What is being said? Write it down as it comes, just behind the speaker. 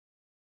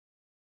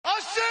I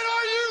said,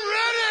 are you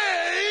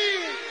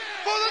ready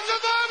for the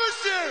Survivor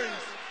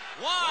Series?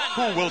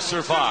 Who will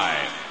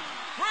survive?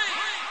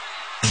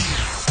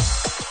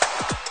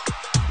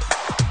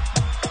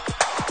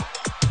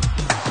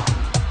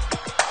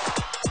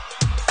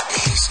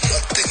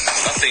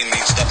 Nothing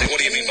means nothing. What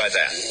do you mean by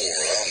that?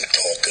 I'm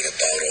talking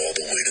about all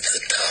the way to the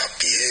top,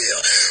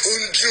 yeah.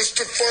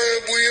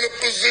 Unjustifiably in a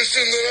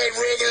position that I'd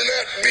rather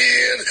not be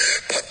in,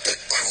 but the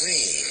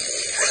cream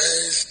will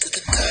rise to the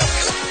top.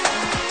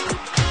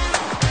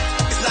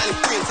 It's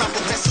 93 and time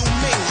for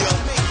WrestleMania.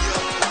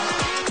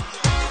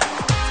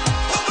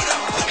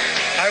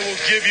 I will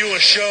give you a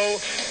show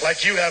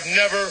like you have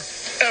never,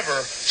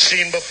 ever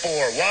seen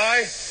before.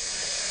 Why?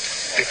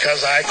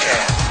 Because I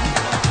can.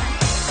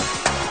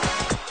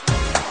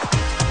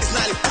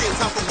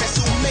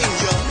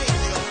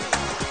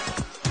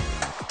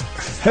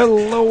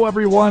 Hello,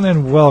 everyone,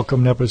 and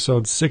welcome to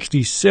episode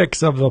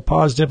 66 of the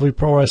Positively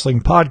Pro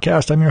Wrestling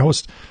Podcast. I'm your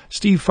host,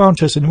 Steve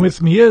Fountas, and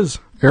with me is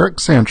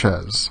Eric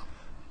Sanchez.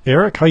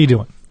 Eric, how you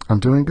doing? I'm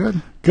doing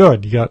good.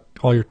 Good. You got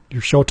all your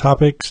show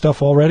topic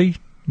stuff already?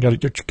 You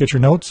got to get your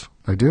notes?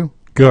 I do.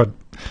 Good.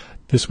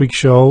 This week's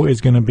show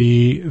is going to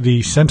be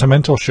the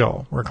Sentimental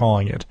Show, we're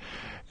calling it.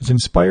 It's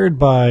inspired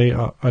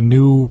by a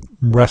new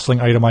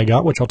wrestling item I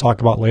got, which I'll talk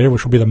about later,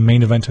 which will be the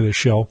main event of this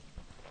show.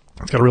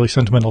 It's got a really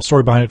sentimental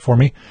story behind it for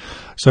me,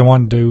 so I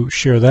wanted to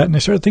share that. And I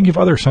started thinking of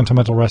other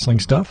sentimental wrestling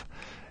stuff,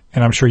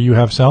 and I'm sure you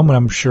have some, and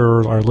I'm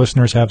sure our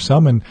listeners have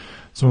some, and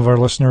some of our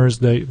listeners,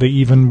 they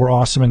even were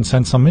awesome and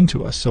sent some in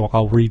to us. So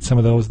I'll read some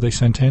of those they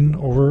sent in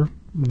over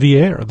the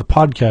air, the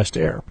podcast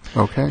air.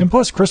 Okay. And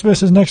plus,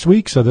 Christmas is next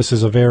week, so this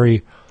is a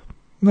very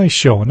nice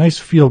show, a nice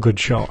feel-good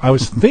show. I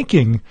was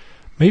thinking,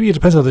 maybe it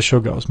depends how the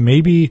show goes.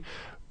 Maybe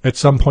at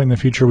some point in the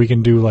future we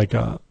can do like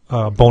a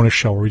bonus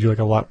show where we do like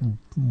a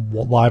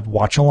live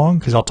watch along,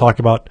 because I'll talk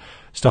about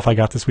stuff I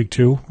got this week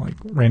too, like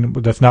random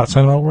that's not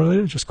sentimental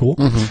related, just cool.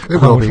 Mm-hmm.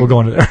 It will be. We'll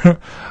go into there.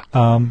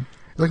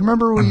 Like,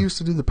 remember we used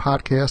to do the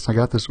podcast? I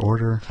got this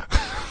order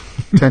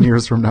 10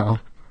 years from now.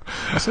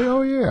 I say,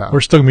 oh yeah, we're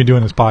still gonna be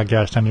doing this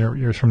podcast 10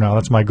 years from now.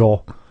 That's my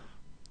goal.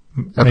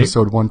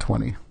 Episode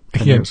 120.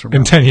 10 years from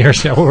in now. 10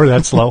 years, yeah, we're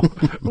that slow.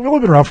 We've only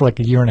been around for like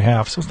a year and a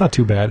half, so it's not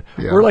too bad.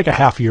 Yeah. We're like a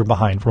half a year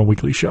behind for a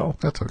weekly show.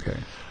 That's okay.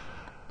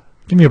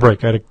 Give me a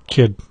break. I had a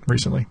kid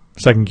recently,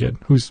 second kid,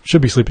 who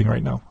should be sleeping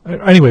right now.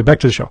 Anyway, back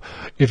to the show.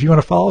 If you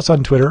want to follow us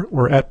on Twitter,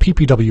 we're at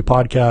PPW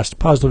Podcast,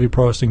 Positively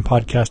Pro Wrestling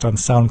Podcast on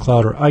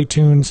SoundCloud or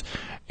iTunes,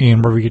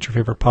 and wherever you get your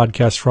favorite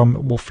podcasts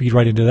from, we'll feed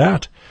right into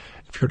that.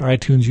 If you're an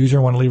iTunes user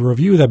and want to leave a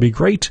review, that'd be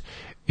great.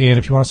 And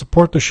if you want to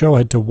support the show,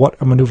 head to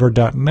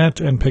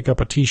whatamaneuver.net and pick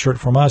up a t-shirt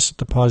from us at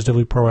the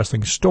Positively Pro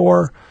Wrestling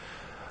store.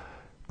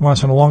 You want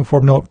to send a long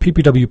form note,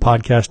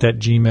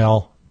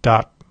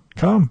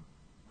 ppwpodcast@gmail.com.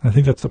 I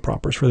think that's the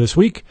propers for this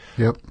week.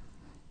 Yep.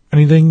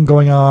 Anything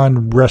going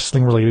on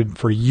wrestling related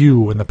for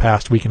you in the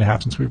past week and a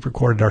half since we've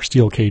recorded our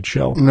Steel Cage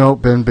show?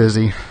 Nope, been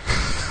busy.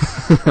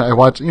 I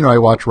watch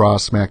Raw,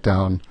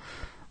 SmackDown,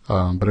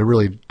 but I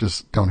really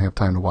just don't have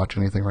time to watch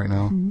anything right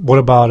now. What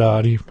about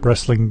any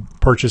wrestling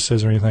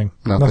purchases or anything?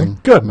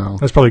 Nothing. Good. No.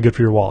 That's probably good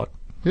for your wallet.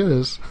 It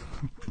is.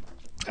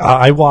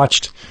 I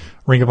watched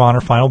Ring of Honor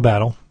Final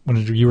Battle when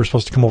you were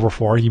supposed to come over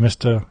for. You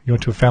missed you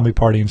went to a family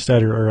party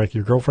instead, or like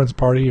your girlfriend's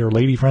party or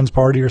lady friend's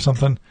party or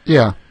something.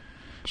 Yeah.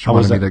 She How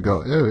wanted was me that? to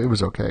go. It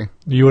was okay.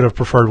 You would have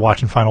preferred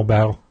watching Final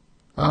Battle.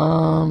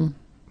 I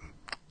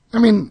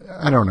mean,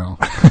 I don't know.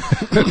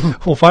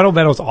 Well, Final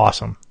Battle was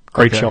awesome.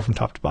 Great Okay. show from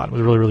top to bottom. It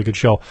was a really, really good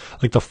show.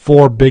 Like the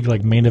four big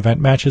like main event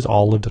matches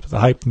all lived up to the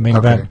hype. The main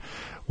event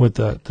with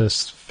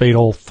this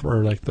fatal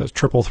or like the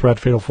triple threat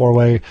fatal four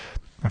way.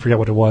 I forget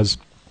what it was.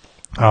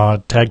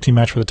 Tag team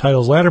match for the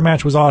titles. Ladder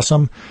match was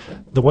awesome.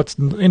 What's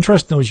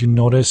interesting though is you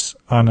notice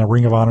on a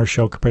Ring of Honor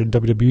show compared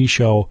to WWE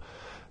show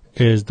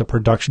is the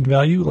production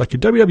value. Like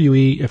your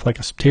WWE, if like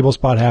a table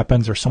spot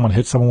happens or someone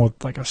hits someone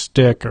with like a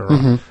stick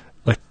or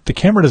like the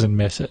camera doesn't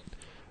miss it.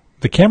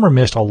 The camera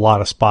missed a lot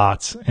of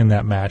spots in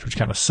that match, which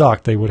kind of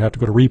sucked. They would have to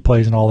go to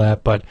replays and all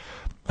that, but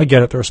I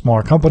get it. They're a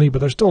smaller company, but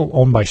they're still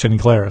owned by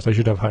Sinclair, so they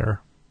should have higher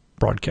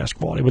broadcast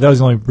quality. But that was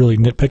the only really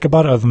nitpick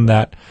about it. Other than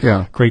that,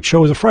 Yeah. Great show.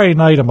 It was a Friday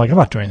night. I'm like, I'm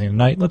not doing anything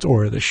tonight. Let's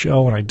order this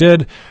show, and I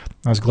did.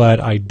 I was glad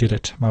I did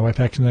it. My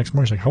wife actually the next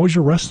morning, she's like, how was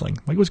your wrestling?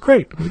 I'm like, it was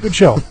great. It was a good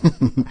show.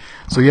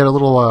 So you had a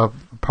little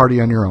party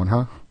on your own,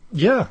 huh?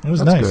 Yeah, it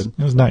was That's nice. good.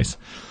 It was nice.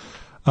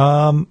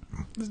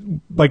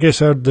 Like I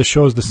said, the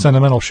show is the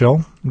Sentimental Show,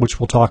 which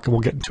we'll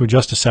get into in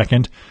just a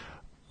second.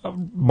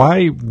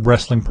 My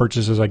wrestling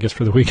purchases, I guess,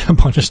 for the week, a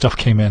bunch of stuff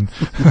came in.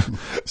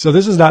 So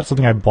this is not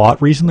something I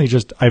bought recently.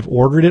 Just I've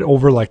ordered it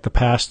over like the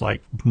past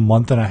like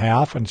month and a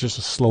half, and it's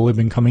just slowly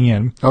been coming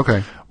in.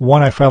 Okay.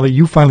 One,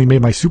 you finally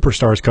made my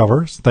Superstars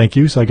covers. Thank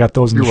you. So I got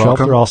those on the You're shelf.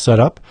 welcome. They're all set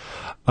up.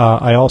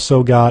 I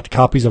also got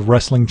copies of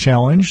Wrestling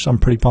Challenge, so I'm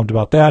pretty pumped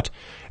about that.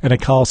 And a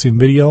Coliseum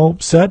video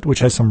set, which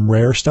has some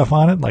rare stuff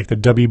on it, like the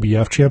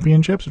WBF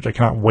championships, which I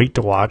cannot wait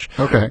to watch.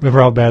 Okay.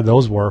 Remember how bad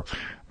those were,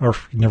 or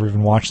if you never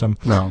even watched them.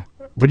 No.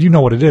 But you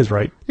know what it is,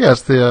 right? Yeah,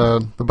 it's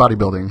the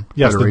bodybuilding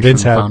Yes, the Federation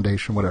Vince had.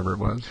 Foundation, whatever it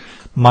was.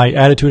 My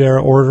Attitude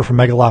Era order from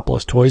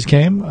Megalopolis Toys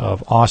came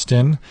of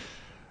Austin,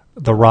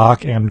 The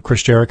Rock, and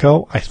Chris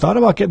Jericho. I thought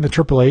about getting the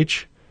Triple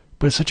H,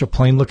 but it's such a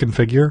plain looking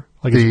figure.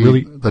 Like it's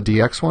really the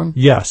DX one.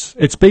 Yes,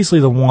 it's basically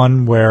the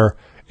one where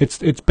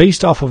it's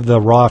based off of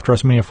the Raw after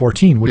WrestleMania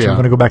 14, which I'm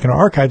going to go back in our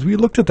archives. We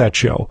looked at that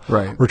show,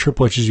 right? Where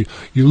Triple H is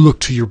you look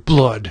to your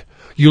blood,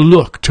 you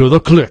look to the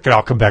click, and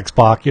I'll come back,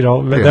 Spock. You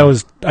know that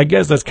was, I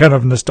guess that's kind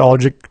of a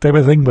nostalgic type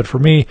of thing. But for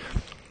me,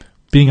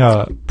 being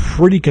a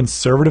pretty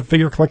conservative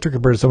figure collector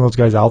compared to some of those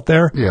guys out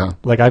there,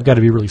 like I've got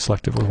to be really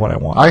selective with what I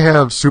want. I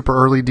have super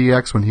early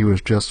DX when he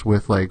was just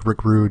with like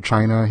Rick Rude,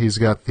 China. He's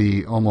got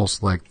the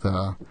almost like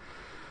the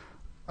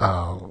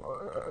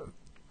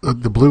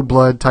blue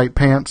blood type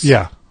pants.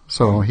 Yeah.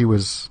 So he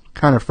was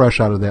kind of fresh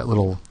out of that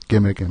little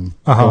gimmick and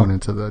going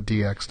into the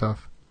DX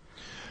stuff.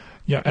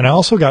 Yeah, and I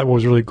also got what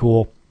was really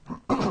cool.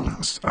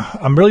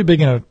 I'm really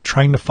big into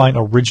trying to find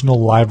original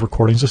live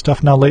recordings of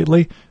stuff now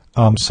lately.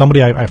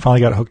 Somebody I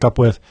finally got hooked up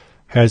with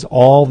has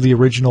all the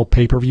original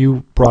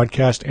pay-per-view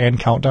broadcast and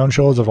countdown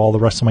shows of all the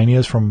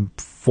WrestleManias from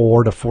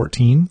 4 to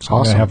 14. So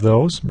I'm going to have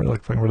those. I'm really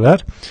looking forward to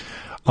that.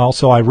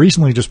 Also, I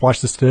recently just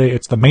watched this today.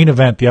 It's the main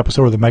event, the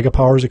episode where the Mega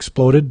Powers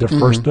exploded, their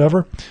first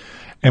ever.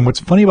 And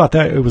what's funny about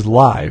that, it was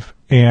live.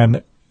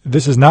 And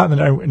this is not in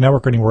the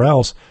network or anywhere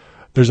else.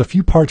 There's a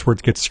few parts where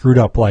it gets screwed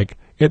up. Like,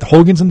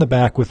 Hogan's in the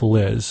back with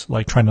Liz,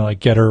 like trying to like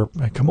get her,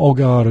 like, come, oh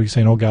God, or he's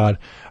saying, oh God.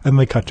 And then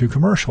they cut to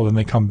commercial, then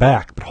they come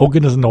back. But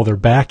Hogan doesn't know they're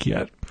back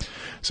yet.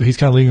 So he's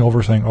kind of leaning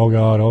over saying, oh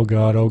God, oh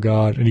God, oh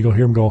God. And you go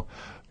hear him go,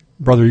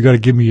 brother, you got to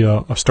give me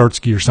a start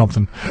ski or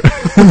something.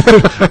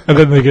 And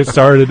then they get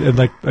started, and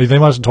like they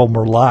must have told him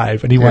we're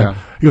live. And he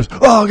goes,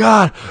 oh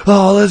God,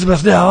 oh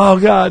Elizabeth now, oh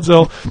God.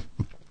 So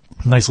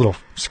nice little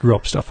screw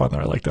up stuff on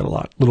there. I like that a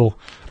lot. Little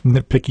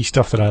nitpicky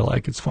stuff that I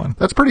like. It's fun.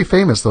 That's pretty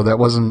famous, though. That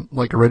wasn't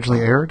like originally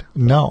aired?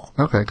 No.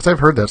 Okay, because I've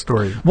heard that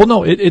story. Well,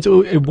 no, it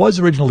was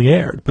originally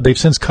aired, but they've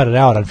since cut it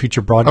out on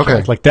future broadcasts.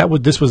 Okay.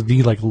 Like this was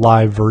the like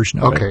live version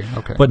of it.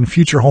 Okay. But in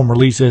future home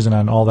releases and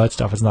on all that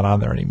stuff, it's not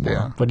on there anymore.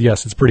 Yeah. But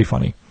yes, it's pretty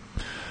funny.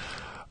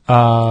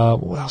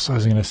 What else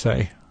was I going to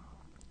say?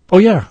 Oh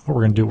yeah, what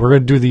we're going to do? We're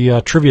going to do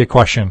the trivia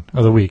question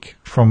of the week.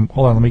 Hold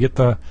on, let me get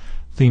the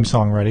theme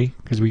song ready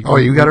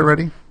you got it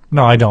ready?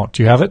 No, I don't.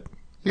 Do you have it?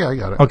 Yeah, I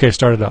got it. Okay,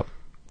 start it up.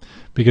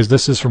 Because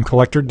this is from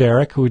Collector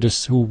Derek, who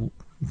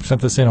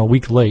sent this in a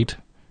week late.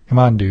 Come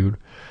on, dude.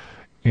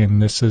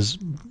 And this is,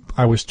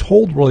 I was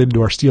told, related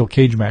to our Steel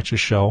Cage Matches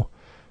show.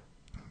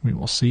 We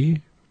will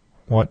see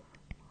what.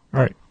 All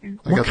right.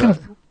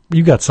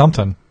 You got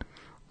something.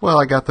 Well,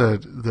 I got the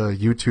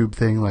YouTube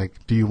thing,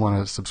 like, do you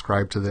want to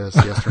subscribe to this,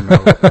 yes or no?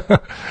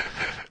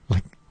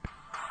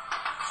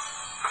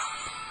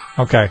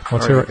 Okay,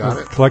 let's hear it.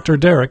 Collector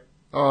Derek.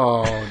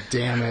 Oh,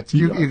 damn it.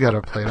 You got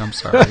to play it. I'm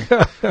sorry.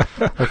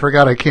 I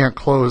forgot I can't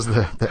close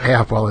the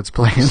app while it's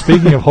playing.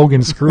 Speaking of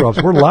Hogan screw-ups,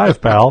 we're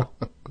live, pal.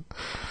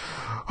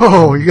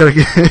 Oh, you got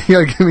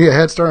to give me a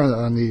head start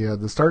on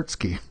the start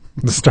ski.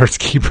 The start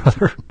ski,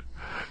 brother.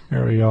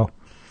 There we go.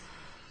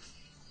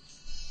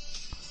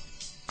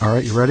 All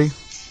right, you ready?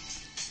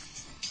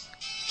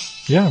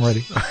 Yeah, I'm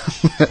ready.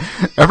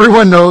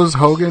 Everyone knows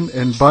Hogan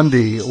and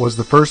Bundy was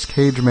the first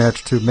cage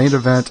match to main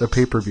event a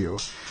pay-per-view.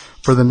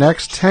 For the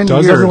next 10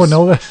 years... Does everyone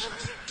know that?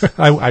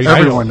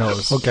 Everyone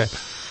knows. Okay.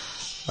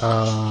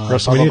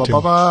 WrestleMania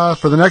 2.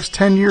 For the next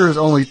 10 years,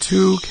 only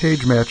 2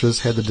 cage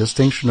matches had the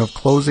distinction of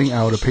closing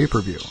out a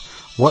pay-per-view.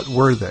 What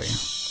were they?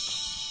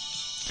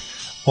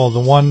 Well, the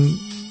one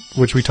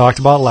which we talked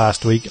about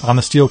last week on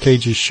the Steel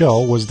Cages show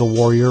was the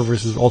Warrior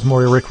versus Ultimate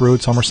Warrior Rick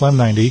Rude, SummerSlam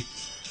 90.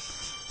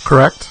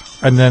 Correct.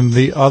 And then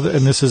the other,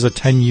 and this is a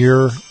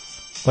 10-year,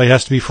 like it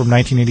has to be from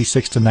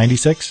 1986 to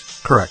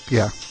 96? Correct,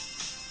 yeah.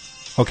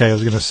 Okay,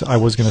 I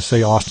was gonna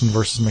say Austin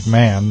versus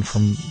McMahon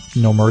from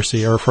No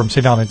Mercy, or from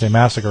St. Valentine's Day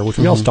Massacre, which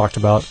we also talked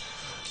about.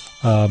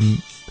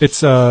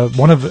 It's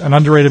an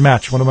underrated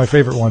match, one of my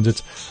favorite ones.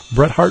 It's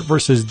Bret Hart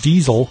versus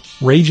Diesel,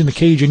 Rage in the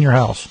Cage in your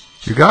house.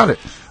 You got it.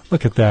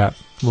 Look at that,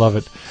 love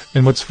it.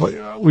 And what's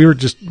we were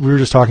just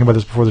talking about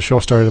this before the show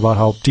started about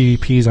how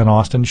DDP's on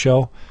Austin's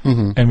show,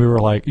 and we were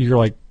like, you're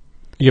like,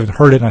 you haven't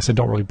heard it, and I said,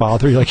 don't really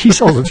bother. You're like, he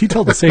told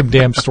the same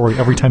damn story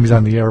every time he's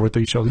on the air with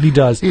these shows. And he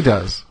does. He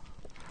does.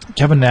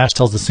 Kevin Nash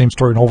tells the same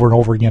story and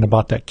over again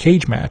about that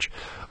cage match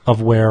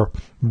of where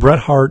Bret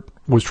Hart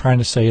was trying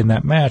to say in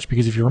that match,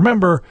 because if you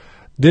remember,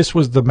 this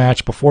was the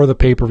match before the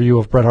pay-per-view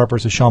of Bret Hart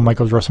versus Shawn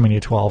Michaels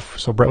WrestleMania 12.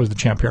 So Bret was the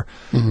champ here.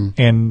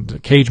 And the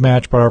cage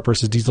match, Bret Hart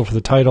versus Diesel for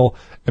the title.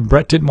 And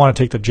Bret didn't want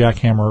to take the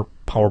jackhammer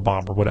power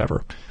bomb or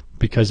whatever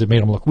because it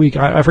made him look weak.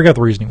 I forget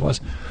the reasoning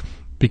was.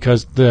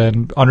 Because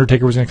then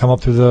Undertaker was going to come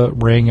up through the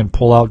ring and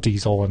pull out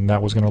Diesel, and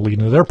that was going to lead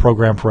into their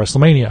program for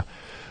WrestleMania.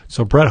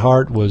 So Bret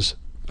Hart was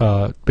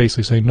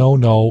basically saying,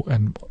 no,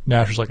 and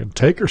Nash was like, and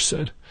Taker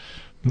said,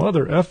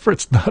 mother effer,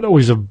 it's not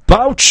always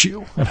about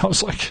you. And I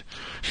was like,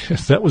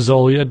 if that was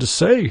all he had to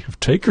say, if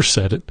Taker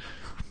said it,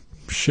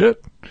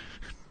 shit,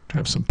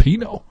 have some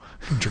Pinot.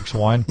 He drinks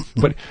wine.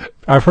 But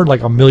I've heard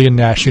like a million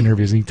Nash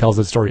interviews, and he tells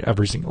that story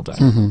every single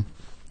time.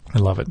 I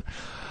love it.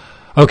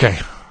 Okay.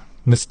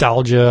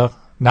 Nostalgia.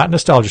 Not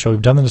Nostalgia Show.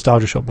 We've done the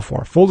Nostalgia Show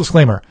before. Full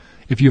disclaimer.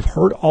 If you've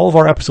heard all of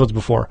our episodes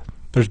before,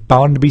 there's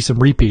bound to be some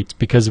repeats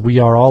because we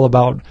are all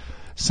about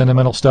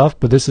sentimental stuff,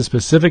 but this is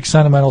specific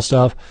sentimental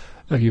stuff.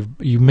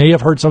 You may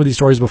have heard some of these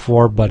stories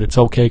before, but it's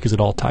okay because it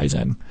all ties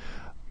in.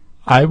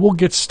 I will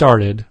get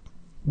started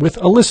with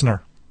a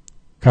listener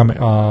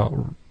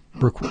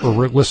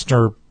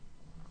listener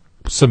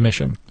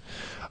submission.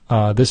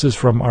 This is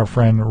from our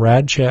friend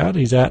Rad Chad.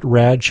 He's at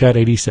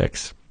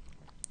RadChad86.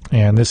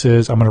 And this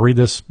is, I'm going to read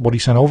this, what he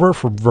sent over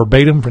for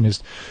verbatim from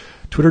his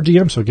Twitter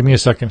DM. So give me a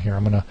second here.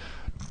 I'm going to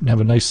have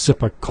a nice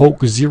sip of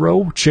Coke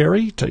Zero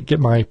Cherry to get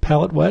my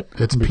palate wet.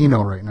 It's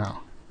Pinot right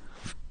now.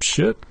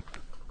 Shit.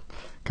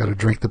 Got to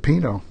drink the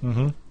Pinot.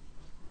 Mm-hmm.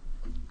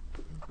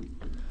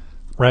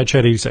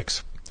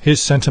 RadChad86.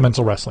 His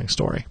Sentimental Wrestling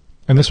story.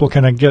 And this will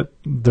kind of get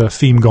the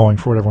theme going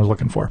for what everyone's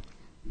looking for.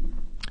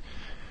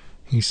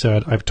 He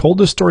said, I've told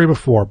this story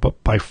before,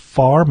 but by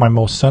far my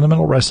most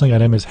sentimental wrestling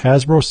item is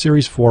Hasbro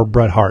Series 4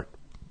 Bret Hart.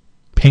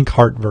 Pink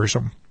Heart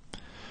version.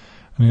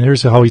 I mean,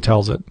 here's how he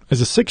tells it.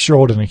 As a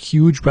 6-year-old in a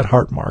huge Bret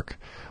Hart mark,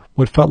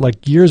 what felt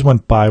like years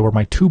went by where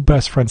my two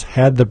best friends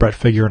had the Bret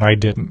figure and I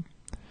didn't.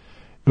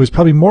 It was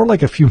probably more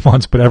like a few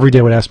months, but every day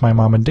I would ask my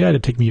mom and dad to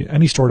take me to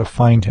any store to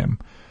find him.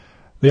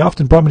 They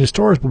often brought me to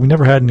stores, but we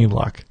never had any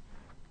luck.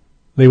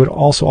 They would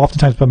also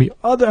oftentimes buy me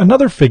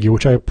another figure,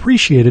 which I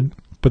appreciated,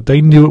 but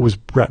they knew it was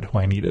Bret who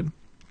I needed.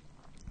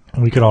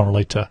 And we could all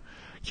relate to,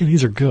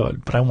 these are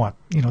good, but I want,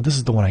 this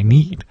is the one I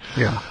need.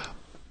 Yeah.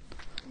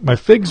 My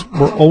figs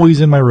were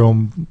always in my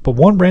room, but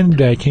one random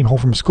day I came home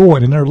from school,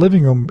 and in our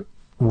living room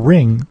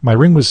my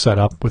ring was set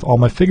up with all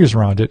my figures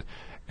around it,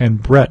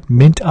 and Bret,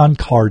 mint on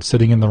card,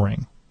 sitting in the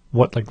ring.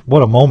 What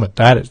a moment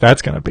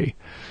that's going to be.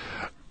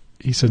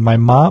 He said, my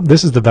mom,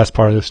 this is the best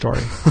part of the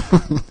story.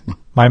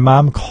 My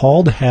mom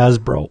called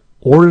Hasbro,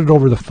 ordered it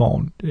over the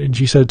phone, and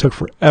she said it took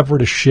forever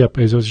to ship.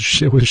 It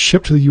was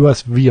shipped to the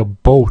U.S. via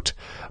boat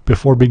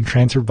before being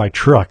transferred by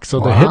truck. So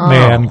the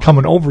hitman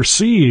coming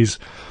overseas,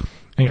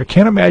 and I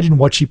can't imagine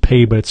what she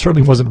paid, but it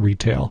certainly wasn't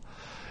retail.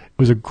 It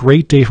was a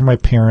great day for my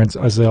parents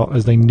as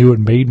they knew it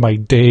made my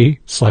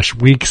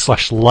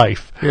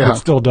day/week/life. Yeah. It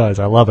still does.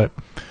 I love it.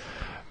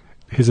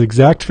 His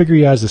exact figure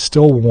he has is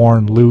still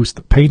worn, loose,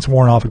 the paint's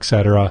worn off,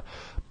 etc.,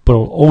 but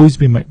it'll always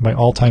be my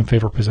all-time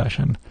favorite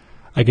possession.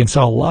 I can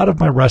sell a lot of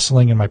my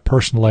wrestling and my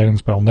personal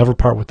items, but I'll never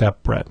part with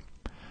that Bret.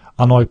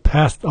 I'll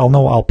pass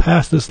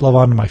this love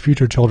on to my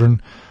future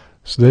children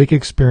so they can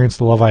experience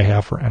the love I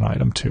have for an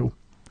item too.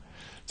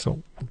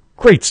 So,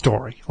 great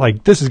story.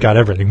 Like, this has got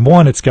everything.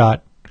 One, it's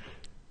got,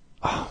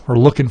 we're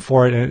looking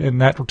for it,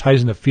 and that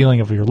ties into the feeling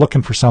of you're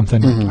looking for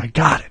something. Mm-hmm. I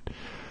got it.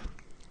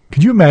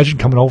 Could you imagine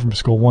coming home from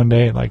school one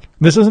day and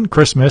this isn't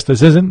Christmas,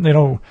 this isn't,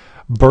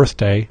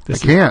 birthday. I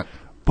can't.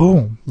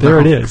 Boom. There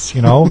it is,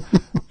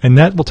 And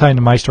that will tie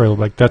into my story a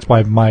little bit. That's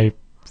why my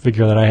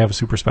figure that I have is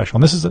super special.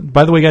 And this is,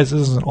 by the way, guys,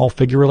 this isn't all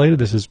figure related.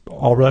 This is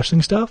all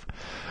wrestling stuff.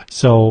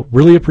 So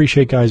really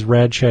appreciate, guys,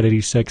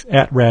 RadChad86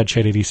 at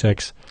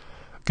RadChad86.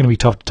 Going to be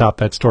tough to top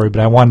that story,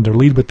 but I wanted to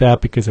lead with that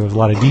because there was a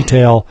lot of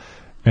detail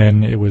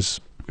and it was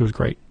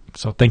great.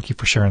 So thank you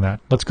for sharing that.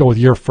 Let's go with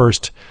your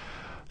first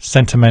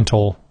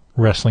sentimental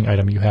wrestling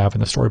item you have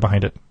and the story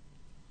behind it.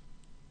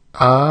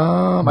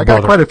 I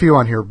got quite a few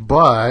on here,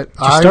 but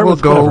I will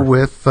go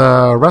with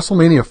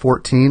WrestleMania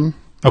 14.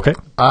 Okay.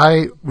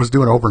 I was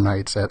doing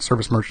overnights at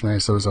Service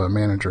Merchandise. I was a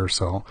manager,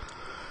 so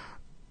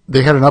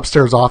they had an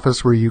upstairs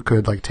office where you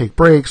could take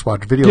breaks,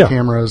 watch video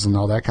cameras, and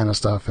all that kind of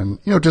stuff, and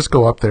just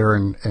go up there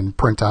and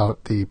print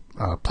out the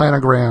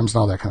planograms and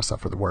all that kind of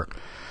stuff for the work.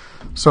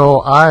 So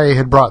I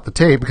had brought the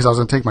tape because I was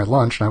going to take my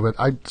lunch, and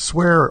I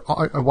swear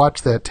I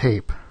watched that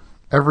tape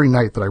every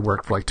night that I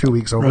worked for 2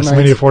 weeks overnight.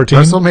 WrestleMania 14?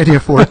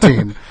 WrestleMania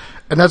 14.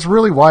 And that's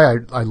really why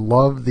I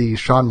love the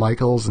Shawn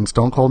Michaels and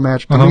Stone Cold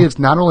match. To me, it's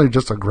not only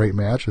just a great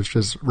match, it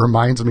just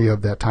reminds me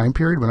of that time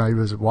period when I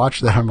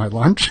watched that on my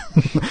lunch.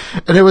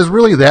 And it was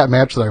really that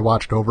match that I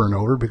watched over and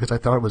over because I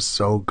thought it was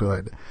so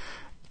good.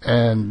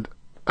 And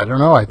I don't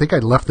know, I think I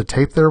left the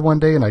tape there one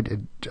day and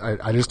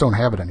I just don't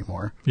have it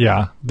anymore.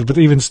 Yeah, but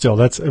even still,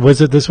 was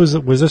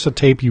this a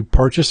tape you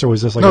purchased or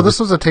was this No, this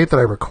was a tape that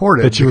I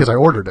recorded because I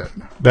ordered it.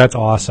 That's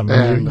awesome.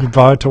 And you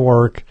brought it to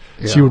work,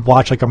 so you would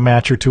watch a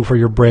match or two for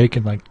your break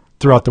and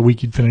throughout the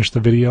week you'd finish the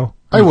video?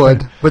 I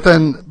would, but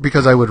then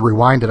because I would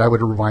rewind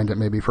it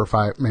maybe for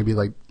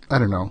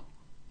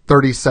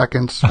 30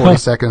 seconds, 40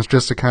 seconds,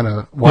 just to kind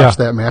of watch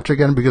that match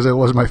again because it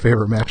was my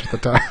favorite match at the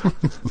time.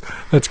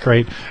 That's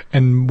great.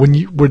 And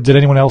did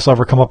anyone else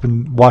ever come up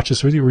and watch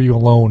this with you, or were you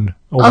alone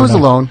overnight? I was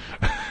alone.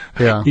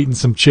 Yeah. Eating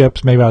some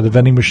chips, maybe out of the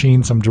vending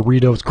machine, some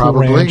Doritos, Cool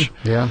Probably. Ranch.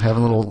 Yeah,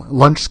 having a little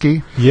lunch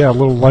ski. Yeah, a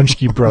little lunch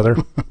ski, brother.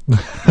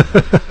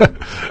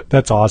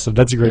 That's awesome.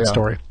 That's a great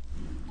story.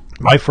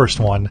 My first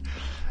one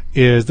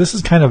this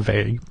is kind of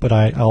vague, but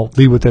I'll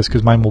lead with this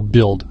because mine will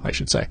build, I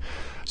should say.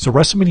 So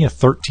WrestleMania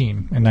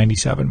 13 in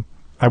 97,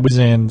 I was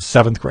in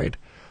 7th grade.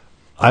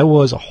 I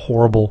was a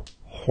horrible,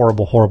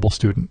 horrible, horrible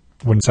student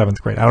in 7th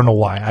grade. I don't know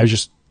why. I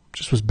just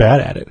was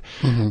bad at it.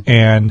 Mm-hmm.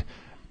 And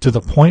to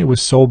the point it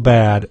was so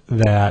bad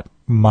that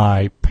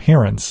my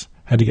parents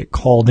had to get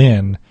called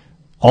in.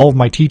 All of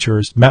my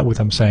teachers met with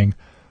him saying,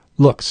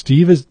 look,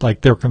 Steve is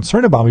like, they're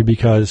concerned about me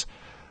because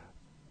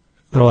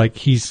they're like,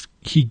 he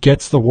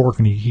gets the work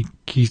and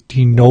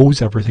he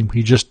knows everything, but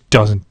he just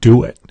doesn't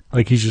do it.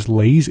 Like, he's just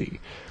lazy.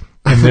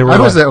 And they were I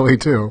was that way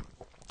too.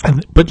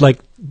 But like,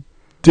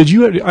 I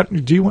don't know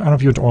if you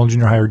went to Orland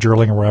Junior High or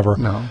Gerling or wherever.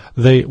 No.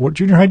 What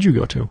junior high did you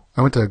go to?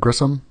 I went to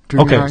Grissom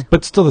Junior High.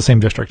 But still the same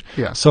district.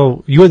 Yeah.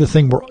 So you had the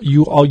thing where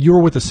you were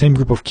with the same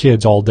group of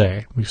kids all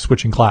day. We were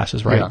switching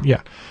classes, right?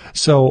 Yeah.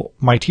 So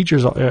my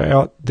teachers, it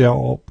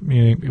was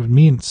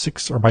me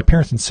and my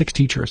parents and 6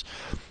 teachers.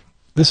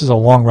 This is a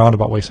long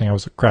roundabout way saying I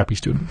was a crappy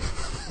student.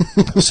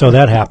 So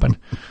that happened.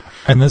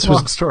 And this was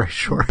long story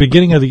short.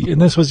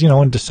 And this was,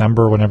 in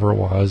December, whenever it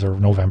was, or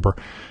November.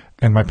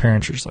 And my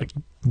parents were just like,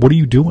 what are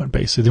you doing,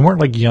 basically? They weren't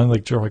like young,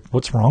 like, they're like,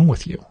 what's wrong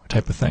with you,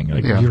 type of thing.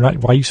 Like, you're not,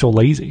 why are you so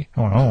lazy?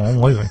 I don't know, I'm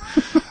lazy.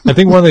 I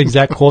think one of the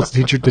exact quotes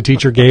the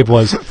teacher gave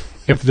was,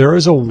 if there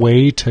is a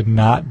way to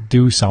not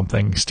do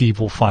something,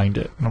 Steve will find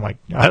it. And I'm like,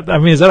 I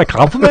mean, is that a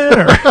compliment?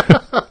 Or?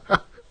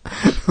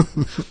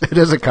 It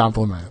is a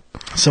compliment.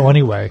 So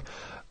anyway,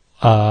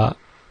 I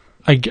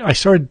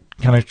started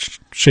kind of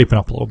shaping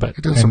up a little bit.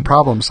 You're doing some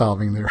problem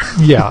solving there.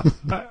 Yeah.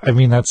 I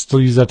mean, I still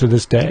use that to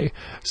this day.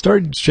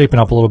 Started shaping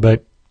up a little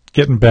bit,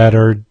 getting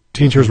better.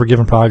 Teachers were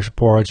giving progress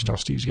reports.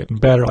 Steve's getting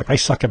better. Like, I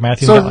suck at math.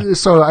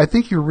 So I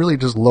think you really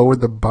just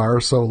lowered the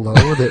bar so low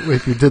that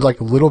if you did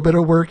like a little bit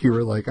of work, you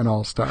were like an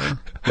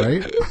all-star,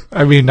 right?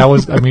 I mean,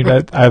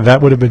 that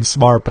would have been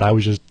smart, but I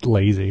was just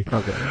lazy.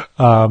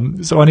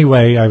 Okay. So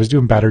anyway, I was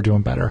doing better.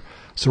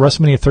 So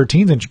WrestleMania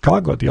 13 in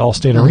Chicago at the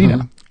All-State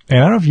Arena. And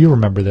I don't know if you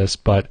remember this,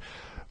 but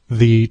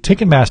the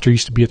Ticketmaster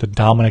used to be at the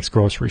Dominic's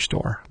grocery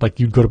store.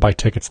 Like, you'd go to buy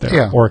tickets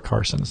there, or at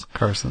Carson's.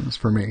 Carson's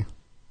for me.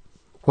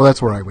 Well,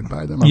 that's where I would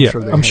buy them.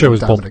 I'm sure it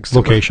was both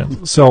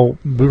locations. So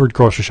we were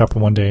grocery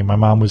shopping one day, and my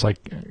mom was like,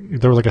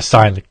 there was like a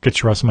sign that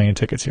gets your WrestleMania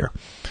tickets here.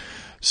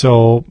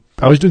 So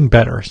I was doing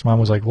better. So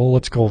mom was like, well,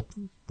 let's go.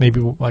 Maybe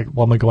I'm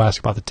going to go ask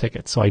about the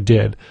tickets. So I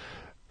did.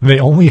 They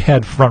only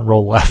had front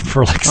row left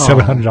for like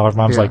 $700.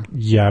 Mom's like,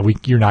 yeah,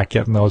 you're not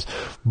getting those.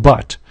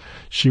 But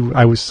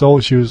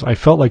I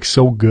felt like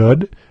so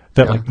good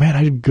that like, man,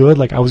 I did good.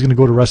 Like, I was going to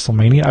go to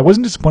WrestleMania. I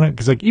wasn't disappointed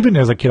because like, even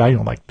as a kid,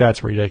 I'm like,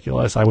 that's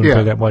ridiculous. I wouldn't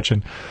pay that much.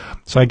 And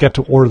so I got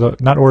to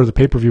not order the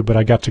pay-per-view, but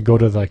I got to go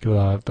to like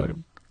the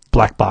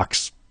black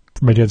box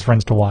for my dad's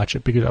friends to watch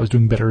it because I was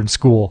doing better in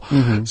school.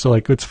 Mm-hmm. So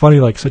like, it's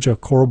funny, like such a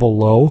horrible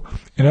low.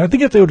 And I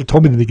think if they would have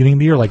told me at the beginning of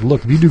the year, like,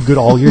 look, if you do good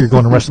all year, you're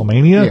going to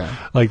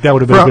WrestleMania. Like, that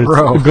would have been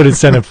a good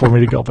incentive for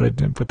me to go, but I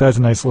didn't. But that's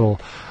a nice little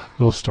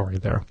story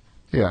there.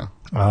 Yeah.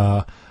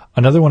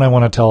 Another one I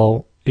want to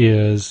tell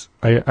is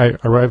I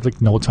have like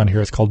notes on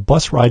here. It's called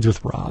Bus Rides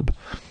with Rob.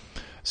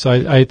 So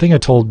I think I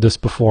told this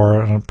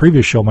before on a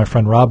previous show. My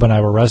friend Rob and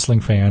I were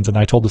wrestling fans, and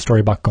I told the story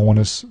about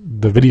going to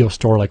the video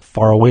store like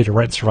far away to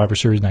rent Survivor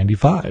Series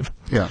 95.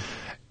 Yeah.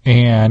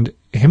 And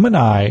him and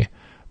I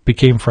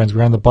became friends. We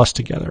were on the bus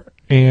together.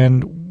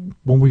 And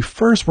when we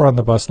first were on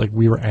the bus, like,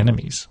 we were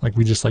enemies. Like,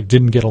 we just like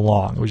didn't get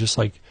along. It was just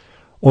like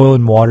oil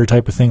and water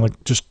type of thing,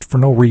 like just for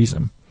no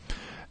reason.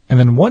 And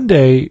then one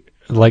day,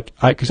 like,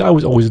 because I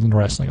was always into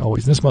wrestling,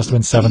 always. And this must have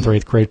been 7th or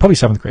 8th grade, probably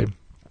 7th grade.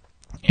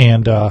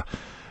 And I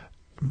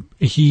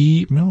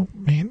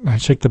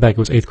shake the back. It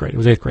was 8th grade. It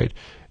was 8th grade.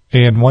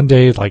 And one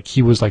day, like,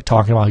 he was like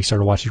talking about how he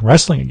started watching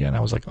wrestling again. I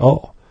was like,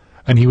 oh.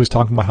 And he was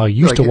talking about how he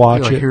used to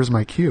watch it. Here's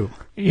my cue.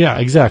 Yeah,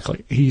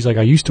 exactly. He's like,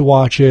 I used to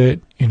watch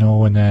it,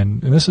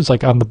 and this is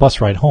like on the bus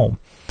ride home.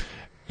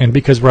 And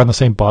because we're on the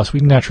same bus, we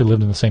naturally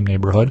lived in the same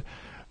neighborhood.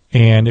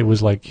 And it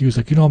was like, he was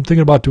like, I'm thinking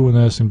about doing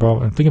this and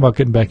I'm thinking about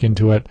getting back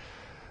into it.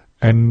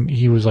 And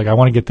he was like, I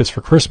want to get this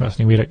for Christmas.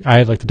 And I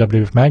had like the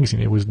WWF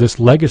magazine. It was this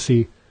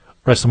Legacy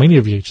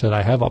WrestleMania VH that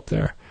I have up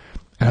there.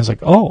 And I was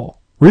like, oh,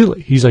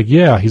 really? He's like,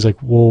 yeah. He's like,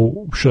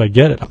 well, should I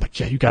get it? I'm like,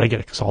 yeah, you got to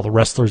get it because all the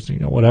wrestlers,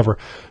 whatever.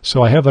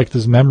 So I have like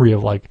this memory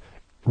of like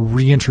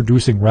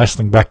reintroducing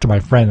wrestling back to my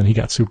friend, and he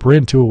got super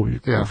into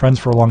it. We were friends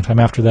for a long time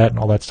after that and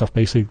all that stuff.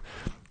 Basically,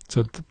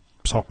 so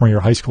sophomore year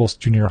of high school,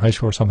 junior year of high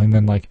school or something.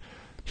 Then like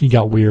he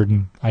got weird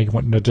and I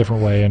went in a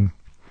different way and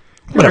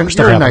whatever.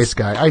 You're a nice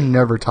guy. I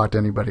never talked to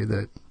anybody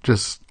that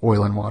just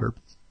oil and water.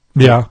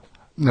 Yeah.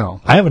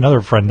 No. I have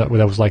another friend that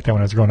was like that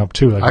when I was growing up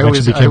too. Like, I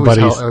always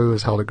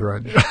held a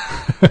grudge.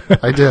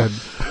 I did.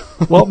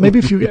 Well, maybe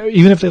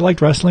even if they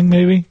liked wrestling,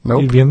 maybe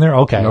you'd be in there.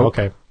 Okay. Nope.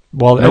 Okay.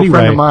 Well, no anyway,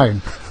 friend of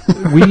mine.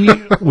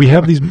 we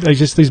have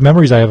these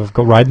memories I have of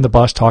riding the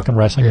bus, talking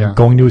wrestling, and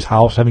going to his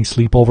house, having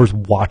sleepovers,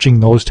 watching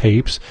those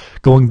tapes,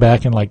 going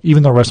back and like,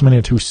 even though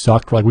WrestleMania 2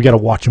 sucked, like we got to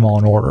watch them all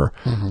in order,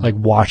 like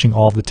watching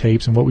all the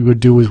tapes. And what we would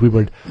do is we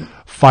would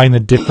find the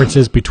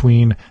differences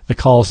between the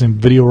Coliseum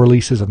video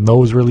releases and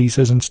those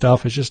releases and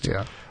stuff. It's just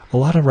a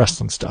lot of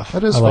wrestling stuff.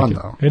 That is fun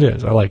though. It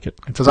is. I like it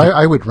because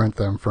I would rent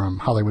them from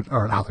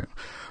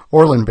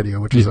Orland Video,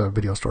 which is a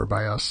video store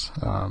by us.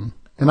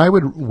 And I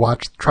would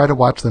try to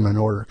watch them in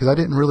order because I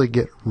didn't really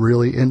get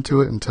really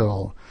into it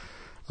until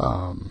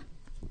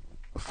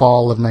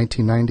fall of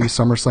 1990,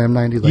 SummerSlam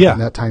 90, like in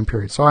that time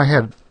period. So I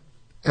had,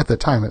 at the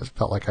time, it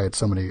felt like I had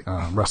so many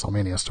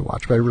WrestleManias to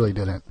watch, but I really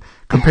didn't.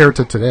 Compared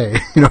to today,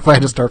 if I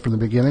had to start from the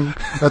beginning,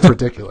 that's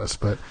ridiculous.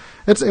 But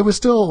it was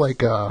still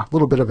like a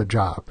little bit of a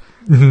job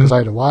because I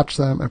had to watch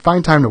them and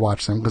find time to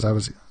watch them because I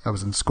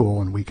was in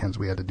school and weekends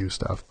we had to do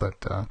stuff. But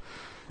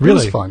it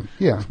was fun.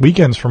 Yeah,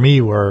 weekends for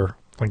me were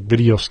like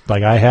videos.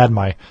 Like I had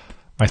my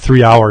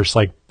 3 hours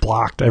like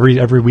blocked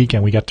every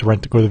weekend. We got to go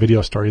to the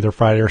video store either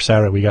Friday or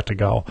Saturday. We got to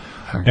go,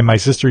 and my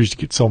sister used to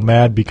get so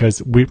mad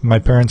because my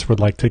parents would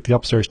like take the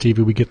upstairs TV,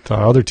 we get the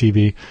other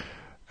TV,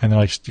 and they're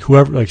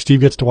like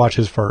Steve gets to watch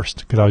his first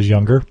because I was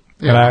younger.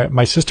 Yeah. And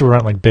my sister would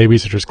rent like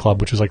Babysitter's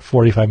Club, which was like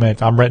 45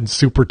 minutes. I'm renting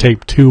Super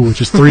Tape 2, which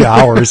is 3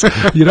 hours.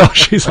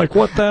 She's like,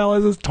 what the hell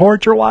is this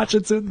torture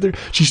watching?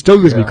 She still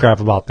gives me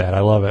crap about that. I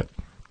love it.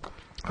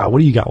 What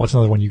do you got? What's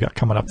another one you got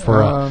coming up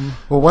for?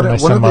 One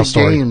of the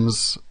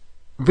games,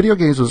 video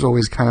games was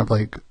always kind of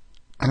like,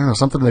 I don't know,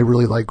 something they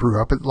really like grew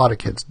up. A lot of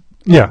kids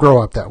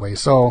grow up that way.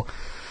 So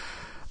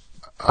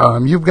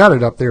you've got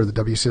it up there, the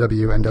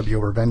WCW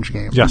NWO Revenge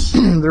game. Yes.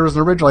 There was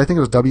an original, I think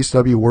it was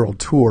WCW World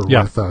Tour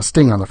with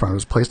Sting on the front. It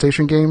was a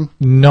PlayStation game?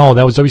 No,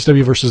 that was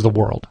WCW versus the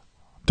World.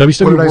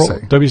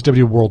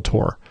 WCW World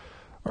Tour.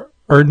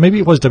 Or maybe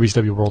it was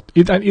WCW World.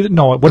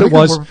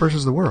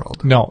 Versus the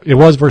World. No, it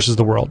was versus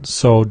the World.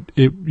 So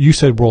you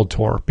said World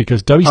Tour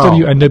because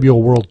WCW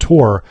NWO World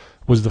Tour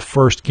was the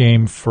first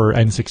game for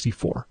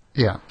N64.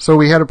 Yeah. So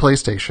we had a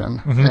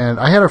PlayStation, and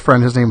I had a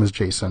friend. His name was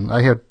Jason.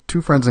 I had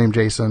two friends named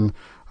Jason,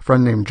 a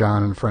friend named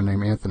John, and a friend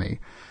named Anthony.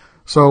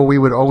 So we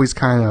would always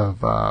kind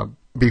of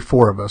be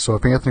four of us. So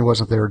if Anthony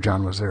wasn't there,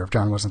 John was there. If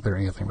John wasn't there,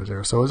 Anthony was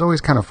there. So it was always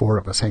kind of four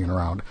of us hanging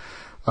around.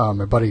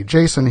 My buddy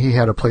Jason, he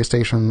had a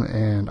PlayStation,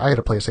 and I had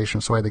a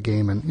PlayStation, so I had the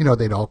game, and,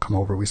 they'd all come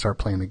over. We start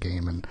playing the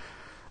game, and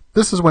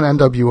this is when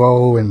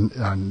NWO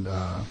and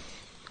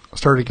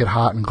started to get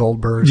hot in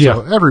Goldberg,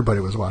 so everybody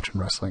was watching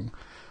wrestling.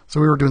 So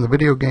we were doing the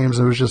video games,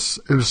 and it was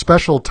a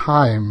special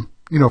time,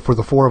 for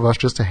the four of us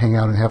just to hang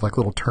out and have, like,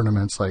 little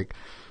tournaments, like,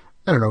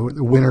 I don't know,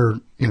 the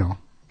winner,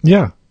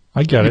 Yeah,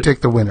 I get it. You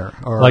take the winner.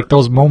 Or, like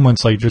those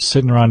moments, like, just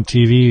sitting around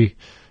TV,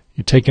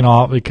 you're taking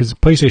off, because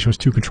PlayStation was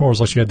two controllers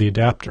unless you had the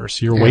adapter.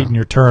 So you're waiting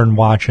your turn,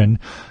 watching,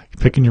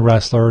 you're picking your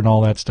wrestler and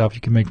all that stuff.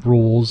 You can make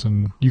rules,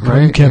 and you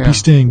can't be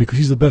Sting because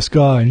he's the best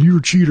guy, and you're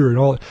a cheater, and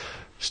all that.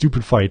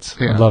 Stupid fights.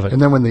 Yeah. I love it.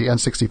 And then when the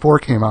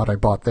N64 came out, I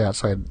bought that.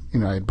 So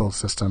I had both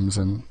systems,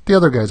 and the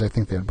other guys, I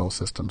think they had both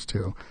systems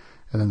too.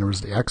 And then there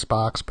was the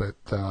Xbox, but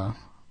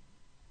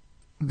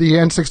the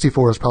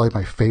N64 is probably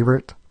my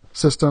favorite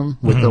system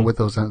with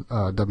those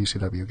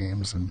WCW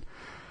games, and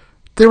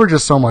they were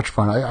just so much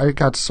fun. I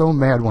got so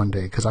mad one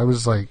day because I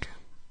was like,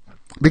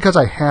 because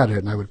I had it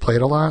and I would play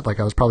it a lot,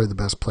 like I was probably the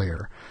best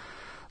player.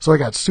 So I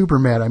got super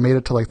mad. I made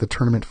it to like the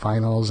tournament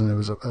finals, and it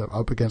was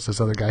up against this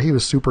other guy. He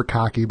was super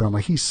cocky, but I'm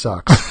like, he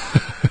sucks.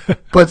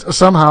 But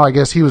somehow I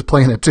guess he was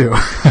playing it too.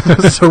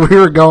 So we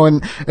were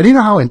going, and you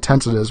know how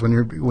intense it is when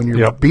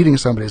you're beating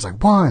somebody. It's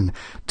like 1,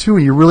 2,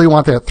 and you really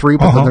want that 3,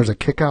 but then there's a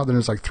kick out. Then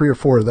there's like 3 or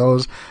 4 of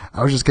those.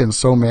 I was just getting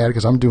so mad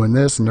because I'm doing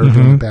this and they're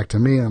doing it back to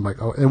me, and I'm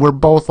like, oh, and we're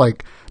both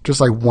like just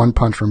like one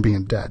punch from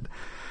being dead.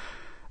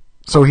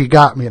 So he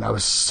got me, and I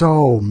was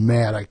so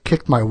mad. I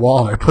kicked my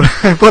wall, and I put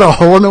a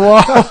hole in the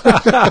wall.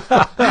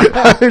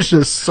 I was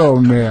just so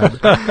mad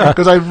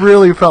because I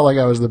really felt like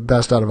I was the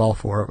best out of all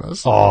 4 of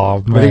us. Oh,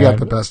 man. But he got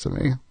the best of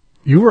me.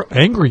 You were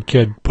angry,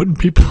 kid, putting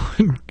people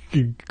in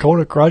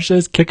Kona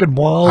crushes, kicking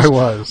walls. I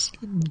was.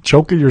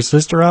 Choking your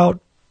sister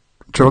out.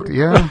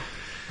 Yeah.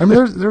 I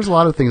mean, there's a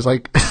lot of things,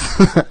 like,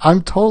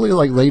 I'm totally,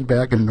 like, laid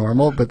back and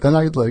normal, but then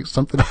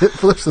something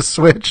flips the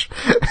switch,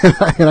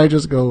 and I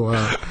just go,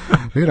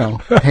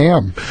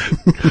 ham.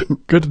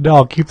 Good to know.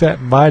 I'll keep that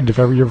in mind if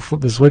ever you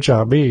flip the switch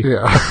on me.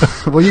 Yeah.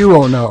 Well, you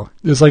won't know.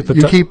 It's like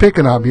you keep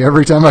picking on me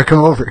every time I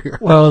come over here.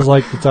 Well, it's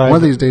like the time. One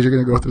of these days you're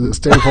going to go through this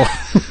table.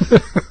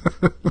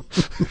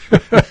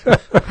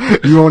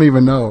 You won't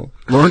even know.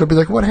 Lauren will be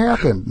like, "What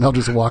happened?" And I'll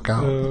just walk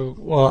out.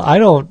 Well, I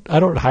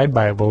don't hide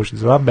my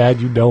emotions. If I'm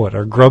mad, you know it,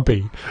 or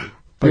grumpy.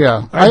 But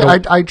yeah,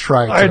 I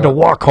try to. I had to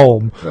walk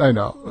home. I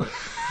know.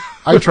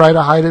 I try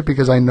to hide it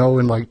because I know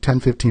in like 10,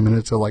 15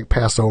 minutes it'll like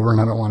pass over,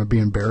 and I don't want to be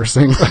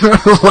embarrassing,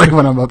 like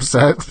when I'm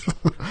upset.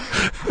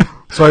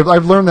 So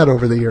I've learned that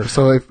over the years.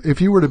 So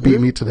if you were to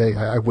beat me today,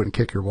 I wouldn't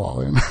kick your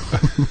wall in.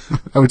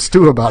 I would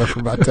stew about it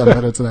for about 10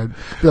 minutes, and I'd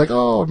be like,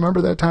 "Oh,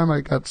 remember that time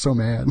I got so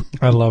mad?"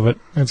 I love it.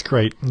 It's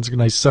great. It's a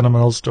nice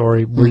sentimental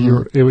story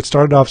where it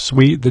started off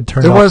sweet, then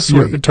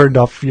turned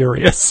off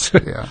furious.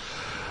 Yeah.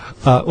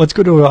 Let's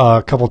go to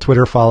a couple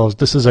Twitter follows.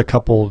 This is a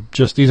couple,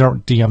 these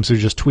aren't DMs, they're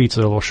just tweets.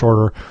 They're a little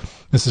shorter.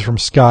 This is from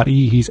Scott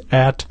E. He's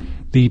at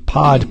the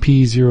pod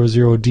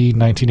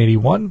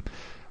P00D1981.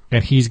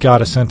 And he's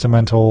got a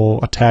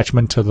sentimental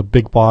attachment to the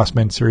Big Boss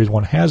Man Series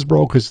 1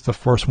 Hasbro because it's the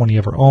first one he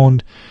ever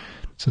owned.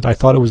 Since I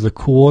thought it was the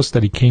coolest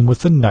that he came with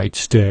the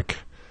nightstick.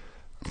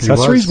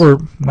 Accessories were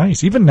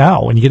nice. Even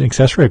now, when you get an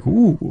accessory, like,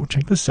 ooh,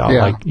 check this out.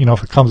 Yeah. Like,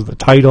 if it comes with a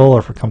title or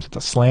if it comes with a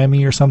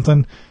Slammy or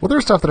something. Well,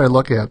 there's stuff that I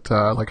look at,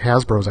 like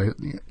Hasbro's.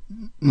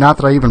 Not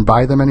that I even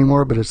buy them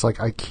anymore, but it's like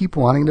I keep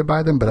wanting to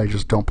buy them, but I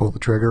just don't pull the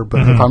trigger.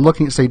 But if I'm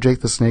looking at, say, Jake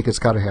the Snake, it's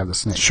got to have the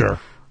snake. Sure.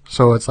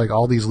 So it's like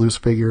all these loose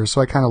figures.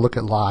 So I kind of look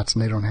at lots,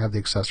 and they don't have the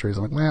accessories.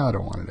 I'm like, well, I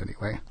don't want it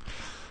anyway.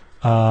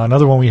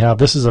 Another one we have,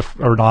 this is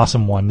an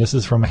awesome one. This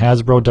is from a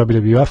Hasbro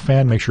WWF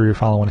fan. Make sure you're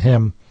following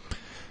him.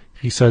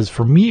 He says,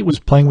 for me, it was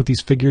playing with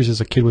these figures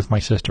as a kid with my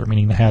sister,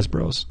 meaning the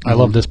Hasbros. I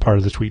love this part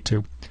of the tweet,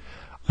 too.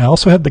 I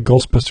also had the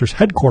Ghostbusters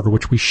headquarter,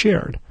 which we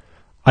shared.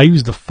 I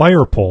used the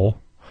fire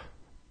pole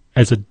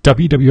as a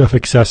WWF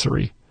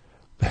accessory.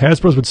 The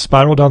Hasbros would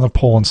spiral down the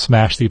pole and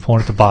smash the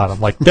opponent at the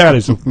bottom. Like, that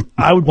is,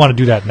 I would want to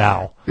do that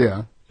now.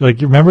 Yeah.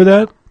 Like, you remember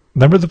that?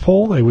 Remember the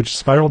pole? They would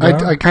spiral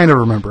down? I kind of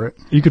remember it.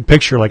 You could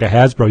picture, like a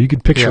Hasbro, you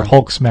could picture Yeah.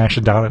 Hulk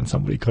smashing down on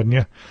somebody, couldn't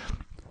you?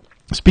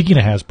 Speaking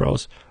of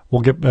Hasbros,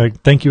 we'll get,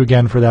 thank you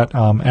again for that,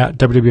 at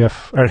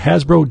WWF, or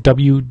Hasbro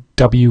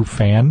WW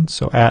fan.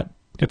 So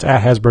it's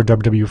at Hasbro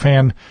WW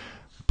fan,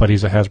 but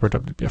he's a Hasbro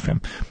WWF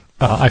fan.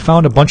 I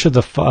found a bunch of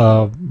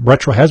the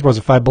retro Hasbros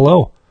at Five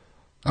Below.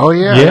 Oh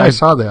yeah, I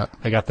saw that.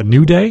 I got the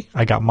New Day.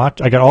 I got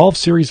all of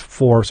Series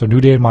 4, so New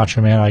Day and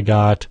Macho Man. I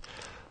got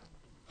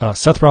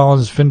Seth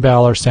Rollins, Finn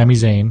Balor, Sami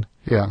Zayn,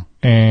 Yeah.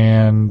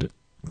 and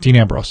Dean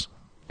Ambrose.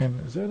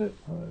 And is that it?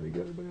 Did we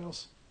get everybody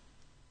else?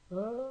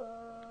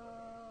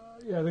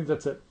 Yeah, I think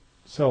that's it.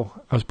 So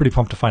I was pretty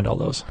pumped to find all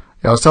those.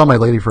 Yeah, I was telling my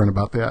lady friend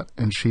about that,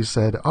 and she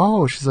said,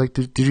 "Oh, she's like,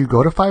 did you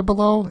go to Five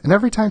Below?" And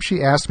every time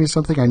she asks me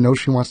something, I know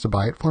she wants to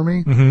buy it for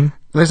me, and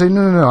I say,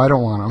 "No, I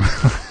don't want them,"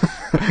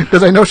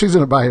 because I know she's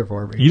going to buy it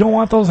for me. You don't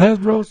want those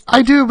Hasbros?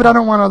 I do, but I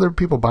don't want other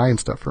people buying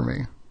stuff for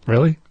me.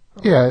 Really?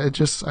 Yeah, I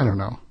don't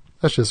know.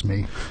 That's just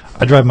me.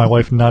 I drive my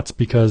wife nuts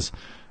because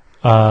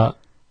I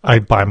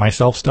buy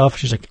myself stuff.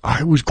 She's like,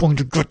 "I was going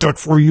to get that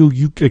for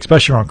you,"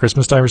 especially around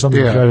Christmas time or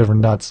something. Yeah. You drive her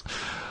nuts.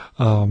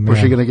 Oh, man. Was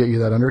she going to get you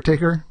that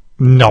Undertaker?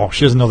 No,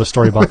 she doesn't know the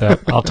story about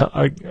that.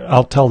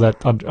 I'll tell that.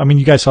 I mean,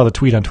 you guys saw the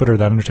tweet on Twitter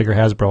that Undertaker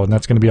Hasbro, and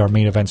that's going to be our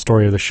main event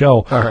story of the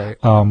show. All right.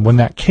 When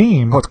that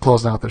came, It's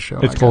closing out the show.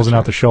 it's closing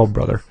out the show,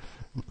 brother.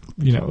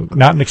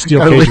 Not in a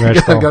steel cage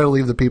match. Got to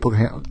leave the people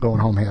going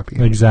home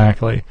happy.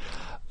 Exactly.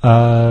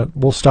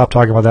 We'll stop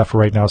talking about that for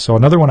right now. So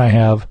another one I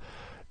have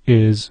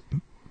is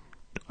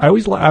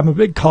I'm a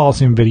big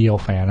Coliseum video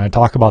fan. I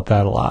talk about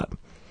that a lot.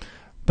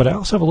 But I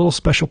also have a little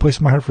special place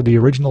in my heart for the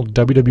original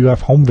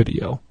WWF home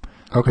video,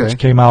 which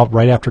came out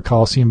right after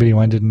Coliseum video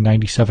ended in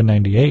 97,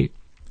 98.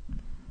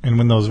 And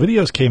when those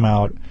videos came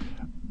out,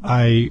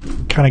 I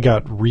kind of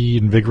got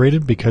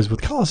reinvigorated because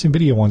with Coliseum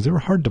video ones, they were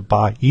hard to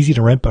buy, easy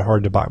to rent, but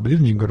hard to buy. But they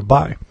didn't even go to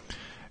buy. And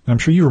I'm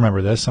sure you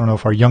remember this. I don't know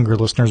if our younger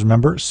listeners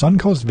remember.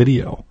 Suncoast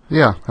Video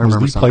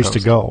was the place to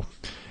go.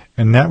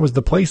 And that was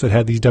the place that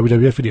had these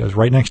WWF videos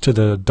right next to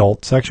the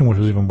adult section, which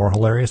was even more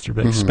hilarious. There'd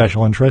be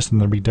special interest,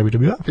 and there'd be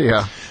WWF.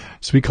 Yeah.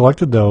 So we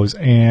collected those,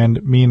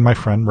 and me and my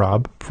friend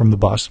Rob from the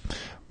bus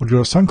would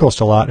go to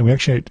Suncoast a lot, and we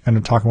actually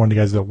ended up talking to one of the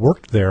guys that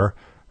worked there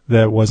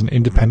that was an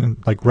independent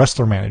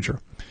wrestler manager.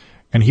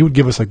 And he would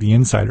give us the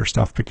insider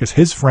stuff because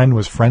his friend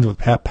was friends with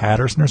Pat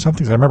Patterson or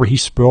something. So I remember he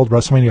spoiled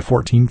WrestleMania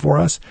 14 for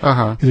us.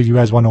 Uh-huh. He's like, "You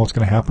guys want to know what's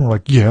going to happen?" We're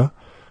like, "Yeah."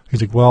 He's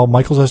like, "Well,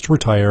 Michaels has to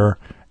retire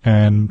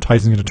and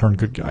Tyson's going to turn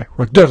good guy."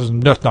 We're like, that's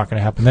not going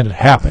to happen. Then it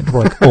happened.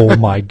 We're like, "Oh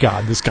my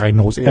God, this guy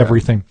knows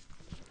everything."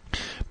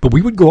 But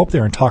we would go up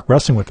there and talk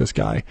wrestling with this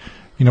guy.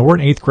 We're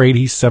in 8th grade.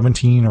 He's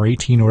 17 or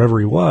 18 or whatever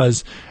he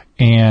was.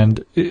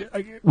 And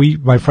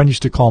my friend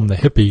used to call him the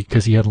hippie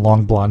because he had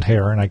long blonde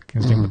hair. And I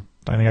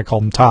think I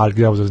called him Todd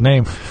because that was his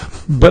name.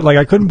 But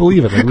I couldn't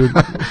believe it.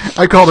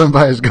 I called him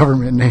by his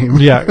government name.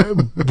 Yeah.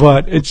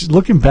 But it's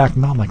looking back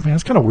now, I'm like, man,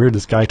 it's kind of weird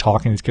this guy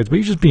talking to these kids. But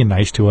he's just being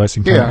nice to us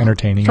and kind of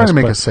entertaining trying us. to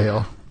make a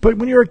sale. But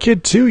when you were a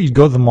kid too, you'd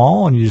go to the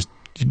mall and you'd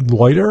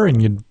loiter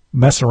and you'd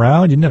mess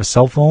around. You didn't have a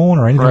cell phone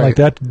or anything like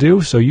that to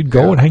do. So you'd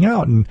go and hang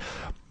out. And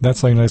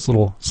that's a nice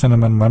little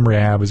sentimental memory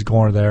I have is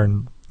going there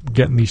and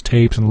getting these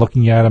tapes and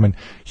looking at them. And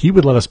he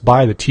would let us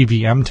buy the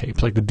TVM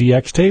tapes, like the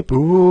DX tape.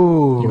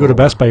 Ooh. You go to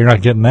Best Buy, you're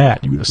not getting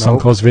that. You go to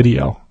Suncoast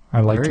Video.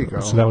 I liked There it. you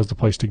go. So that was the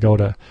place to go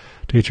to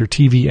get your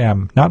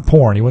TVM. Not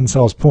porn. He wouldn't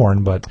sell us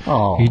porn, but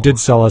he did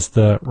sell us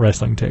the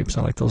wrestling tapes.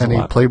 I like those a lot.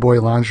 Any Playboy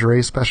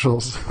lingerie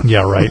specials?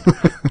 Yeah, right.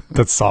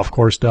 That's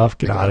softcore stuff.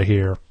 Get out of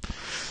here.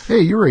 Hey,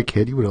 you were a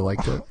kid. You would have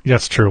liked it.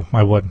 That's true.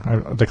 I would.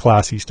 The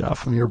classy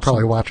stuff. You were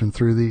probably watching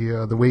through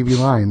the wavy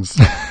lines.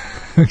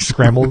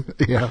 Scrambled.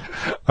 Yeah.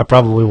 I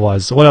probably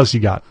was. So what else you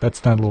got?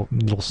 That's not a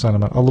little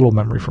sentiment, a little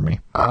memory for me.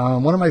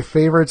 One of my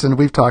favorites, and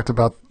we've talked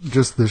about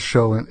just this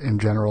show in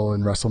general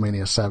in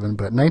WrestleMania 7,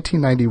 but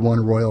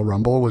 1991 Royal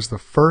Rumble was the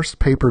first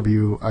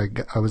pay-per-view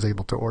I was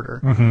able to order.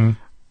 Mm-hmm.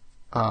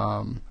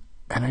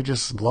 And I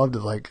just loved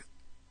it.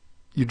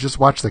 You just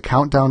watch the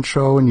countdown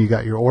show and you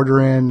got your order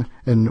in.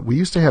 And we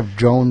used to have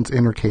Jones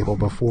Intercable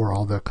before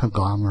all the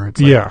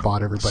conglomerates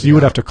bought everybody. So you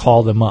would have to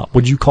call them up.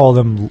 Would you call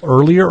them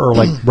earlier or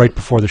right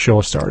before the show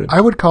started? I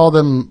would call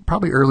them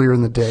probably earlier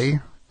in the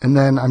day. And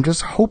then I'm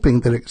just hoping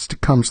that it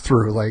comes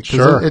through.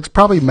 Sure. It's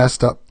probably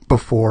messed up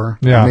before.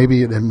 Yeah.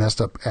 Maybe it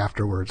messed up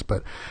afterwards,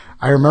 but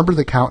I remember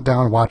the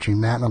countdown,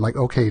 watching that, and I'm like,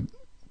 okay,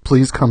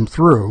 please come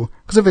through.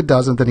 Because if it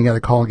doesn't, then you got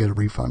to call and get a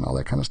refund, all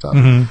that kind of stuff.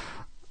 Mm-hmm.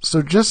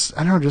 So just,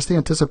 I don't know, just the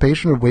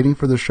anticipation of waiting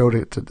for the show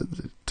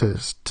to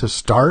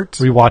start.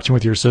 Were you watching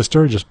with your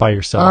sister or just by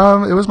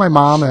yourself? It was my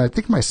mom and I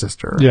think my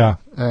sister. Yeah.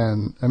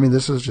 And, I mean,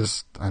 this is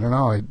just, I don't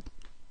know. I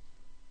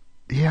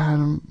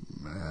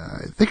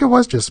think it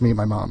was just me,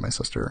 my mom, and my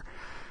sister.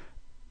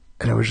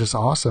 And it was just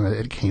awesome.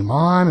 It came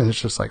on, and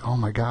it's just like, oh,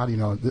 my God,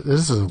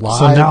 this is live.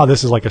 So now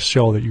this is like a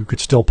show that you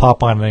could still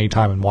pop on at any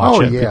time and watch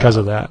because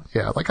of that.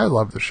 Yeah, like I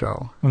love the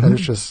show. Mm-hmm. And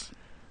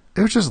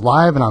it was just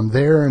live, and I'm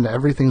there, and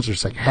everything's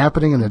just like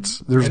happening, and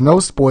there's no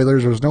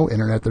spoilers, there's no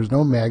internet, there's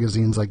no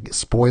magazines like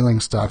spoiling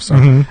stuff.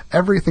 So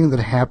everything that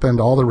happened,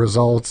 all the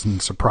results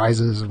and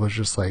surprises was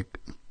just like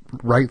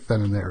right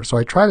then and there. So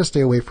I try to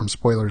stay away from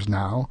spoilers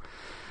now,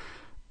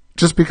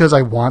 just because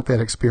I want that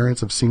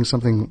experience of seeing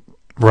something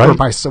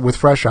with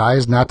fresh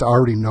eyes, not to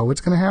already know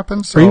what's going to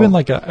happen. So, or even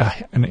like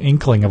an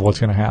inkling of what's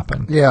going to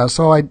happen. Yeah,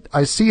 so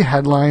I see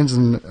headlines,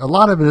 and a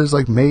lot of it is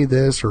like, may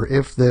this or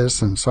if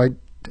this, and so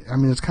I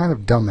mean, it's kind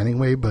of dumb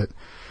anyway, but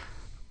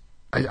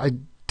I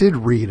did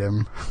read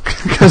them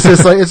because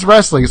it's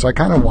wrestling, so I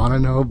kind of want to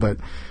know, but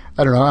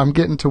I don't know. I'm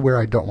getting to where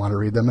I don't want to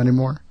read them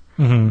anymore.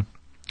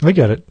 Mm-hmm. I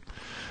get it.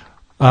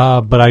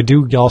 But I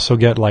do also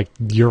get like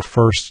your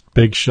first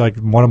big like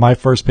one of my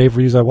first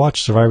pay-per-views I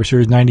watched, Survivor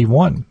Series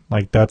 91.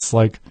 Like that's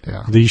like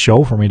the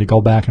show for me to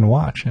go back and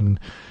watch. And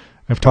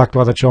I've talked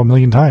about that show a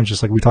million times,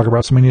 just like we talk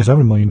about WrestleMania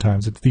 7 a million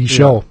times. It's the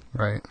show.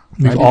 Right.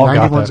 We've all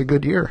got that. 91's a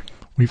good year.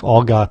 We've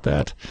all got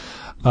that.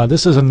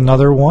 This is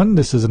another one.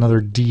 This is another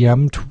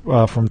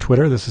DM from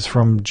Twitter. This is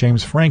from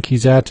James Frank.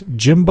 He's at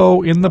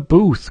Jimbo in the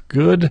Booth.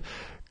 Good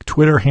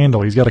Twitter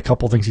handle. He's got a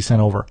couple things he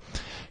sent over.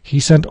 He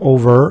sent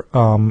over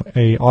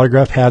a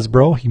autographed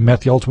Hasbro. He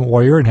met the Ultimate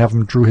Warrior and have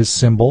him drew his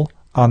symbol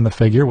on the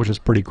figure, which is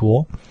pretty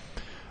cool.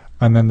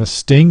 And then the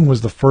Sting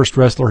was the first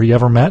wrestler he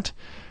ever met.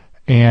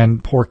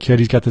 And poor kid,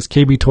 he's got this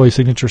KB Toy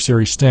Signature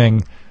Series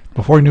Sting.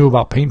 Before he knew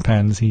about paint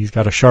pens, he's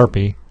got a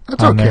Sharpie.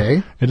 That's okay.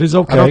 There. It is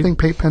okay. I don't think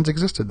paint pens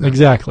existed then.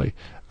 Exactly.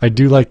 I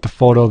do like the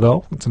photo,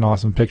 though. It's an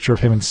awesome picture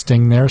of him and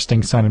Sting there.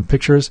 Sting signing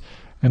pictures.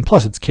 And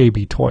plus, it's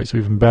KB Toy, so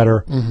even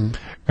better. Mm-hmm.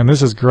 And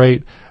this is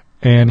great.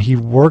 And he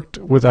worked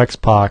with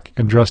X-Pac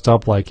and dressed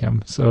up like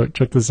him. So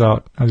check this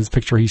out. This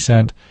picture he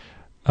sent.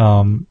 He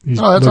looks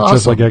awesome.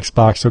 just like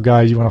X-Pac. So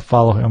guys, you want to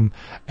follow him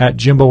at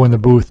Jimbo in the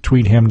Booth.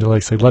 Tweet him to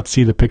like say, let's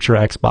see the picture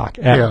of X-Pac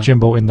at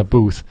Jimbo in the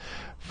Booth.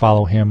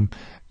 Follow him.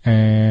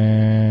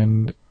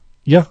 And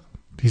yeah,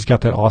 he's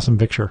got that awesome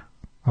picture.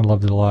 I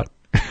loved it a lot.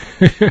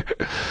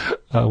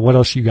 What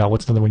else you got?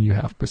 What's another one you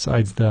have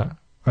besides that?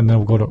 And then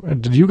we'll go to,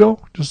 did you go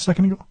just a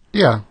second ago?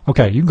 Yeah.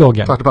 Okay, you can go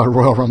again. Talked about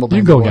Royal Rumble. You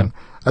can go again.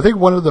 I think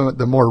one of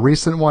the more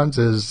recent ones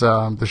is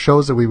the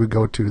shows that we would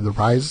go to, the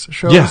Rise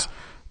shows. Yeah.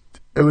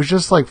 It was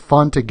just like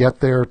fun to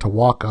get there, to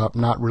walk up,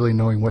 not really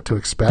knowing what to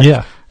expect.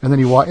 Yeah. And then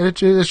you walk, it's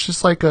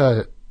just like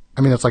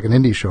it's like an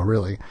indie show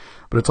really,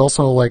 but it's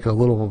also like a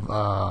little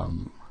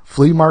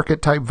flea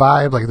market type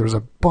vibe. Like there's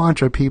a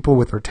bunch of people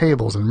with their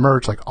tables and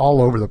merch like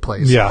all over the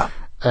place. Yeah.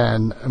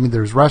 And I mean,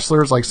 there's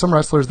wrestlers, like some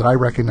wrestlers that I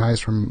recognize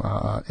from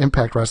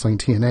Impact Wrestling,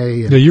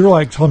 TNA. And, yeah, you were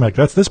like telling me, like,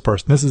 that's this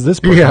person. This is this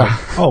person. Yeah.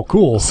 Like, oh,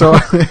 cool. So,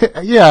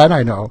 yeah, and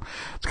I know.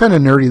 It's kind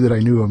of nerdy that I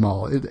knew them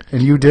all.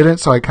 And you didn't,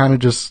 so I kind of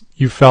just...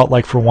 You felt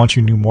like for once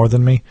you knew more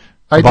than me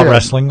about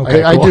wrestling?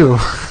 Okay, I cool. do.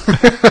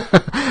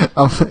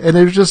 And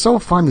it was just so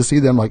fun to see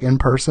them like in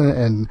person.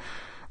 And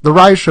the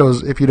Rise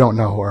shows, if you don't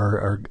know,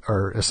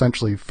 are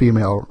essentially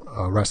female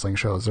wrestling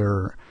shows.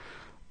 They're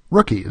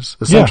rookies,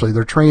 essentially. Yeah.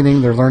 They're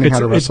training, they're learning how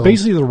to wrestle. It's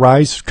basically the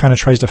Rise kind of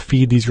tries to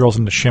feed these girls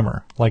into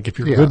Shimmer. Like, if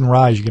you're good in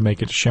Rise, you can make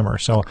it to Shimmer.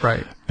 So,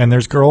 right. And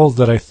there's girls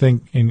that I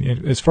think,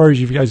 as far as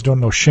you guys don't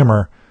know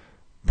Shimmer,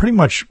 pretty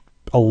much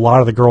a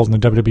lot of the girls in the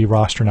WWE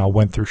roster now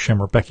went through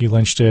Shimmer. Becky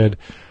Lynch did,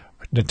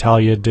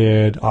 Natalya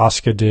did,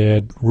 Asuka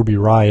did, Ruby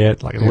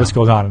Riott. Like, the list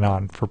goes on and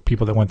on for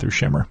people that went through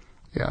Shimmer.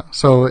 Yeah.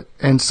 So,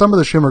 and some of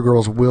the Shimmer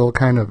girls will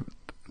kind of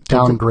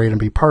downgrade and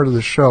be part of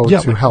the show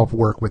to help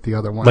work with the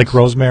other ones. Like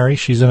Rosemary,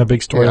 she's in a big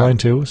storyline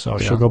too, so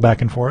she'll go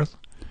back and forth.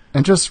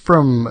 And just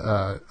from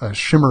a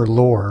Shimmer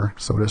lore,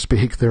 so to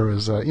speak, there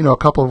was a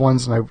couple of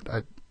ones, and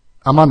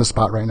I'm on the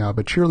spot right now,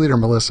 but Cheerleader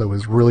Melissa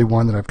was really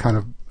one that I've kind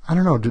of, I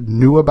don't know,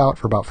 knew about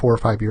for about 4 or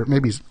 5 years,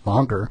 maybe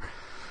longer.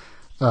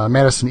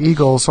 Madison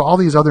Eagle, so all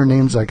these other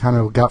names I kind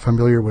of got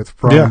familiar with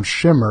from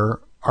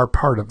Shimmer are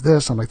part of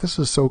this. I'm like, this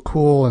is so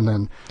cool. And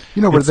then,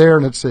 we're there,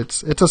 and it's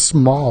a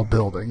small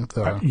building.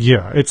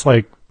 It's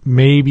like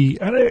maybe,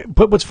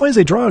 but what's funny is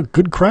they draw a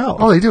good crowd.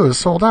 All they do is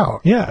sold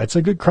out. Yeah, it's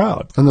a good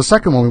crowd. And the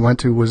second one we went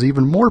to was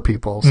even more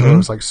people, so it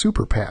was like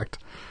super packed.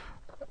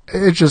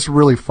 It's just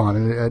really fun.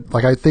 And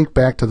I think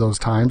back to those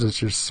times, it's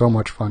just so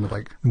much fun to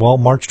like. Well,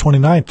 March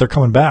 29th, they're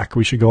coming back.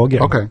 We should go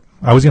again. Okay.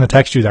 I was going to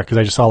text you that because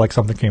I just saw like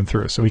something came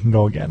through, so we can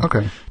go again.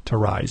 Okay. To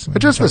Rise.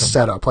 But just the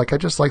setup. Like, I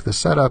just like the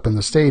setup and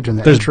the stage and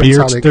the there's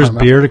entrance. There's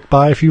beer to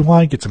buy if you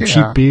want. Get some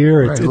cheap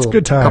beer. Right, It's a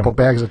good time. A couple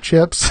bags of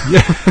chips.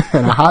 Yeah.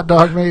 And a hot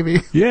dog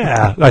maybe.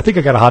 Yeah. I think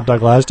I got a hot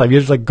dog last time. You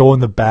just like go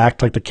in the back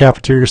to like the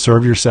cafeteria,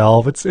 serve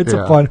yourself. It's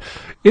a fun.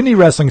 Indie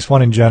wrestling's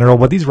fun in general,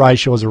 but these Rise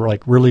shows are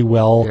like really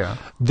well. Yeah.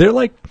 They're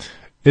like,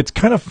 it's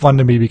kind of fun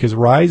to me because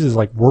Rise is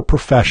like, we're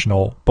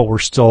professional, but we're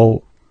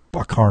still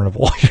a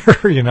carnival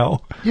here, you know?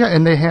 Yeah,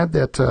 and they had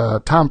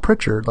that Tom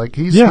Pritchard, like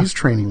he's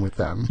training with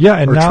them. Yeah,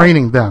 and now,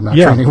 training them, not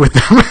training with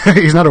them.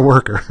 He's not a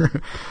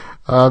worker.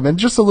 And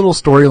just the little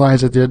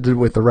storylines it did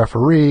with the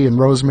referee and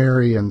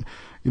Rosemary and,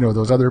 you know,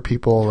 those other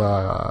people,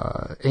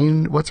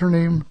 what's her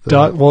name?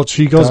 Well,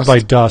 she goes Dust? by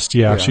Dust,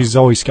 yeah. Yeah. She's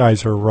always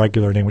Sky's her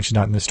regular name when she's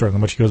not in this storyline,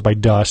 but she goes by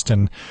Dust.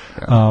 And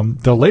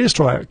the latest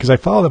story, because I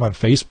follow them on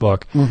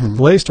Facebook,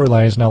 the latest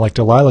storyline is now like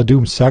Delilah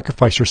Doom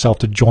sacrificed herself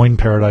to join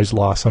Paradise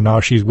Lost, so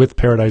now she's with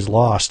Paradise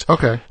Lost.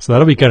 Okay. So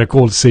that'll be kind of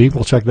cool to see.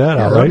 We'll check that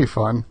out, that'll right? be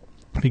fun.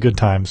 Be good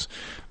times.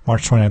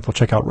 March 29th, we'll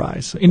check out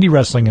Rise. Indie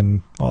wrestling,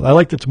 and I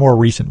like it's more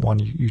recent one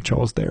you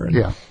chose there. And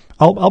yeah.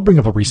 I'll bring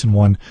up a recent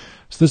one.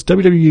 So this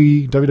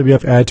WWE,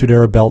 WWF Attitude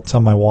Era belt's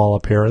on my wall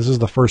up here. This is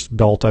the first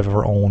belt I've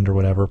ever owned or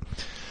whatever.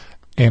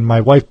 And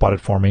my wife bought it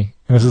for me.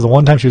 And this is the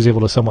one time she was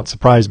able to somewhat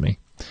surprise me.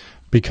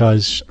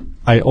 Because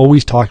I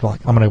always talked about,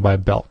 like, I'm going to buy a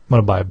belt. I'm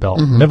going to buy a belt.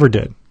 Never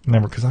did.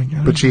 Never, because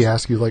But she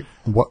asked you, like,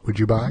 what would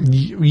you buy?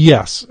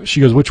 Yes.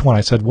 She goes, which one?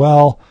 I said,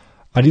 well,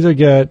 I'd either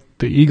get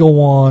the Eagle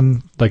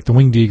one, like the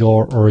Winged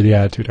Eagle, or the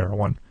Attitude Era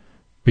one.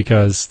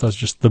 Because that's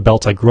just the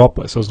belts I grew up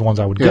with. So those are the ones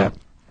I would get.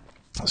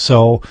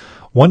 So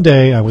one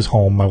day I was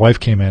home. My wife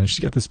came in. And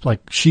she got this, like,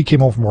 she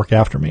came home from work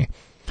after me.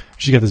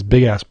 She got this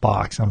big ass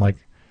box. I'm like,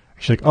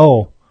 she's like,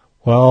 oh,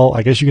 well,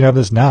 I guess you can have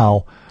this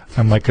now.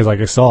 I'm like, because like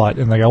I saw it,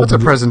 and like I That's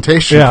opened a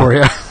presentation for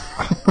you.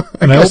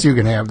 I guess you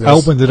can have this. I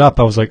opened it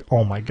up. I was like,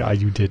 oh my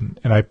god, you didn't.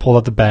 And I pulled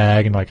out the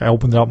bag, and like I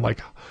opened it up. I'm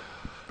like,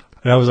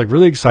 and I was like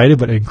really excited,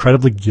 but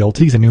incredibly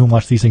guilty because I knew how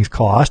much these things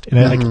cost.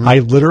 And like I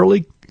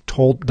literally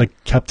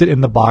kept it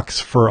in the box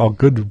for a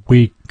good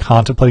week,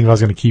 contemplating if I was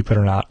going to keep it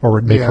or not,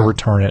 or make her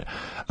return it.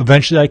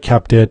 Eventually, I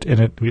kept it,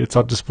 and it's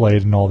up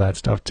displayed and all that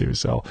stuff too.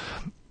 So.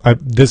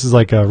 This is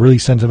like a really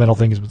sentimental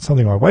thing. It's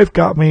something my wife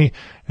got me,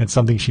 and it's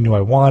something she knew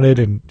I wanted,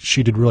 and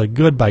she did really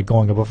good by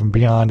going above and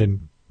beyond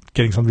and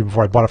getting something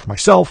before I bought it for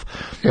myself,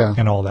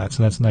 and all that.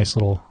 So that's a nice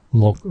little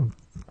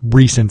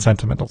recent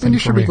sentimental thing. And you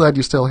should be glad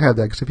you still had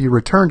that, because if you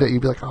returned it,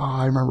 you'd be like, oh,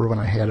 I remember when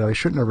I had it. I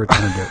shouldn't have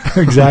returned it.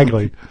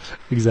 Exactly.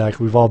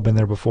 We've all been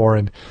there before.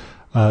 And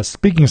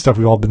speaking of stuff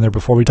we've all been there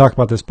before, we talked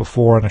about this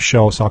before on a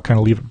show, so I'll kind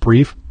of leave it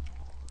brief.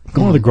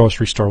 Going to the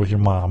grocery store with your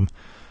mom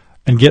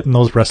and getting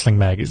those wrestling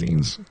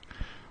magazines.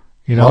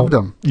 You know, loved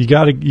them. You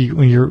gotta,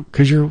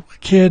 because you're a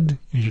kid,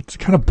 it's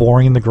kind of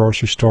boring in the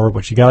grocery store,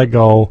 but you gotta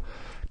go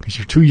because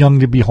you're too young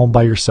to be home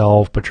by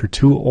yourself, but you're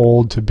too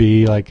old to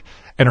be like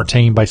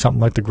entertained by something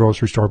like the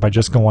grocery store by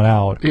just going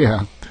out.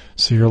 Yeah.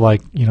 So you're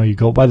like, you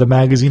go by the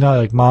magazine,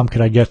 like, Mom,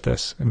 could I get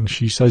this? And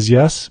she says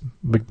yes.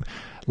 But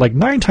like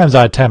 9 times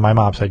out of 10, my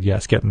mom said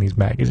yes, getting these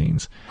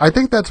magazines. I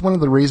think that's one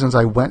of the reasons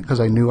I went, because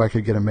I knew I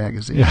could get a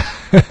magazine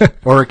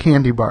or a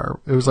candy bar.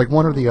 It was like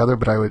one or the other,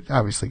 but I would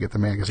obviously get the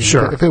magazine.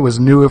 Sure. If it was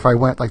new, if I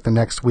went like the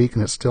next week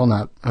and it's still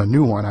not a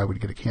new one, I would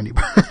get a candy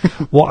bar.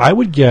 Well, I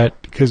would get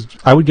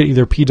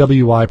either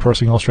PWI, Pro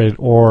Wrestling Illustrated,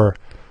 or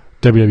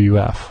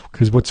WWF.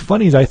 Because what's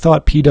funny is I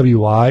thought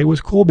PWI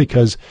was cool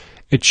because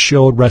it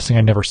showed wrestling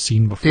I'd never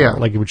seen before. Yeah.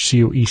 Like it would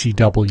show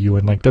ECW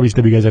and like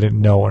WCW guys I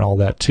didn't know and all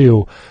that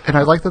too. And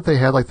I like that they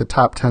had like the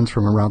top 10s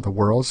from around the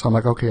world. So I'm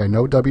like, okay, I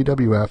know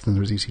WWF, then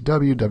there's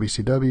ECW,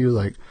 WCW,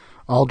 like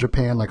All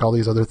Japan, like all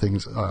these other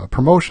things,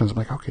 promotions. I'm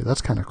like, okay, that's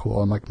kind of cool.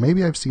 I'm like,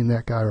 maybe I've seen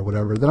that guy or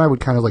whatever. Then I would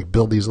kind of like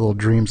build these little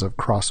dreams of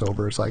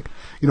crossovers. Like,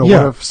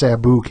 what if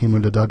Sabu came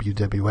into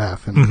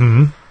WWF?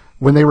 And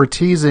when they were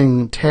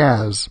teasing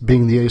Taz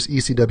being the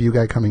ECW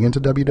guy coming into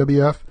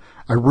WWF,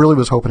 I really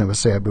was hoping it was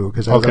Sabu,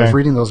 because as I was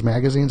reading those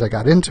magazines, I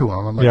got into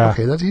him. I'm like,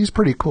 okay, he's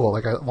pretty cool.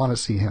 Like, I want to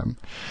see him.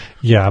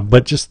 Yeah,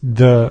 but just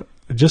the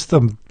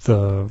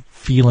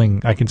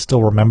feeling, I can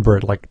still remember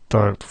it, like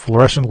the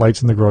fluorescent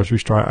lights in the grocery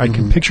store. I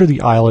can picture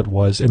the aisle it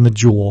was in the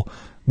Jewel,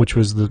 which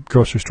was the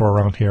grocery store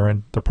around here,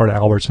 and they're part of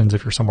Albertsons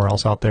if you're somewhere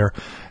else out there.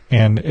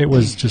 And it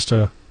was just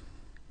a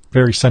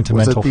very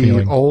sentimental feeling.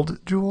 Was it the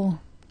old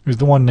Jewel? It was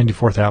the one on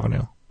 94th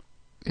Avenue.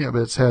 Yeah,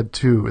 but it's had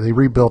 2. They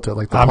rebuilt it,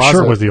 like the I'm plaza.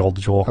 sure it was the old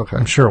Jewel. Okay.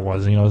 I'm sure it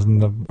was. It was in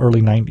the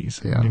early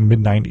 90s,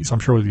 mid-90s. I'm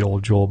sure it was the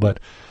old Jewel. But,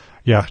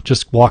 yeah,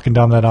 just walking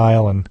down that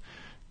aisle and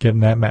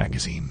getting that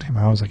magazine.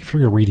 I was like, if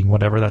you're reading,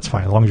 whatever, that's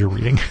fine, as long as you're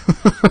reading.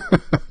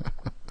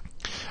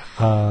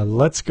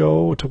 Let's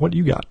go to what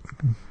you got.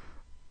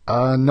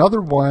 Another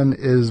one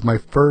is my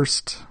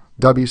first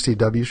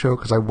WCW show,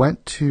 because I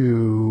went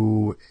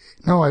to...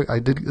 No, I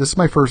did... This is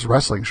my first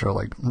wrestling show,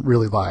 like,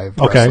 really live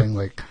wrestling,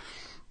 like...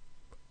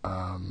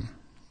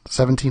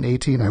 17,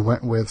 18, I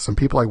went with some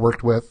people I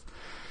worked with,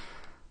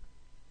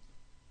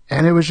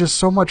 and it was just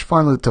so much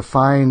fun to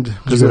find.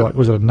 Was it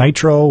a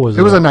Nitro?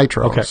 It was a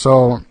Nitro. Okay.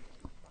 So I'm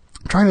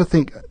trying to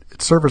think.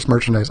 Surface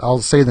Merchandise, I'll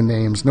say the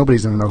names.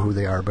 Nobody's going to know who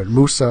they are, but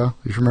Musa,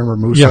 if you remember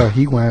Musa, Yeah.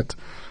 he went.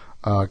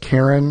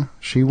 Karen,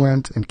 she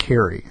went, and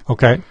Carrie.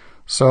 Okay.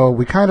 So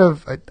we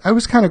I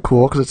was kind of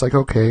cool because it's like,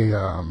 okay,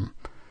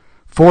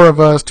 4 of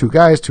us, 2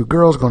 guys, 2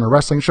 girls going to a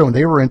wrestling show, and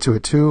they were into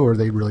it too, or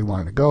they really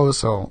wanted to go.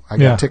 So I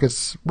got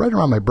tickets right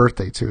around my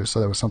birthday too. So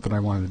that was something I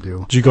wanted to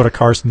do. Did you go to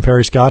Carson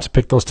Perry Scott to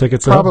pick those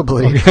tickets up?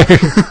 Probably, Okay.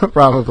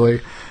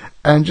 probably.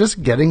 And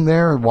just getting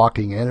there and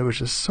walking in, it was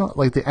just so,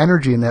 like, the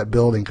energy in that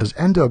building, because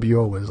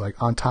NWO was, like,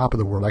 on top of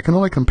the world. I can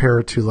only compare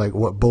it to, like,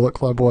 what Bullet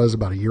Club was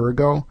about a year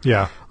ago.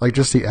 Yeah. Like,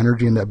 just the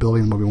energy in that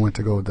building when we went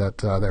to go to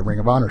that Ring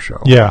of Honor show.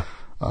 Yeah.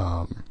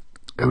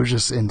 It was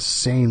just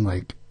insane,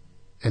 like,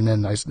 and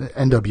then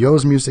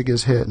NWO's music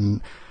is hit,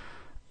 and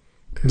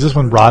Is this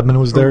when Rodman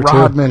was there too?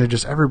 Rodman, and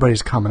just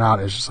everybody's coming out.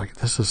 It's just like,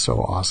 this is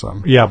so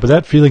awesome. Yeah, but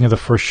that feeling of the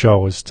first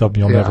show is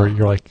something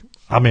you're like,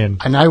 I'm in.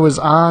 And I was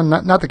on,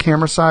 not the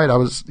camera side, I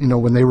was,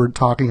 when they were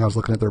talking, I was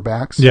looking at their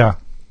backs. Yeah.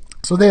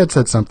 So they had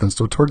said something.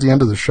 So towards the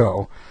end of the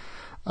show,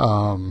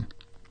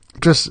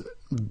 just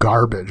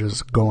garbage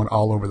is going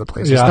all over the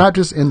place. Yeah. It's not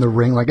just in the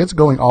ring, like it's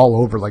going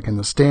all over, like in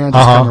the stands,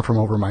 it's coming from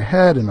over my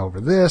head and over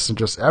this and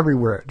just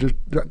everywhere. Just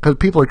because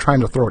people are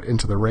trying to throw it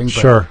into the ring, but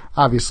Sure.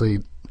 obviously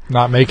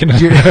Not making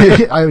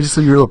it.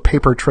 obviously your little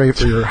paper tray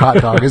for your hot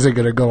dog isn't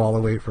going to go all the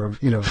way from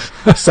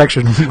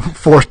section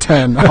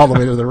 410 all the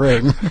way to the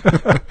ring.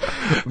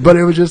 But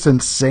it was just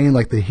insane,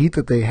 like the heat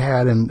that they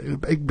had, and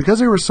because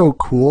they were so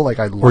cool, like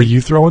Were you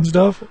throwing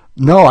stuff?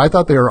 No, I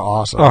thought they were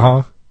awesome.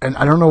 Uh-huh. And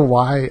I don't know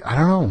why. I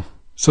don't know.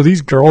 So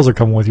these girls are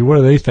coming with you. What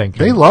are they thinking?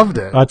 They loved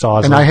it. That's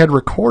awesome. And I had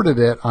recorded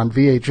it on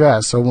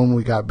VHS, so when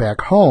we got back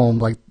home,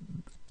 like,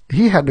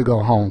 he had to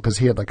go home because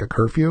he had, like, a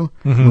curfew.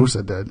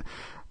 Musa did.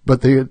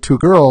 But the 2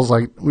 girls,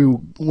 like, we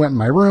went in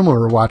my room, we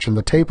were watching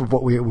the tape of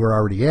what we were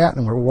already at,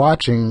 and we're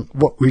watching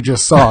what we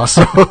just saw.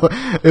 So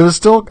it was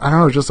still, I don't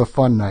know, just a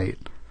fun night.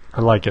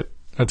 I like it.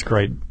 That's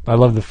great. I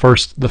love the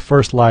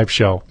first live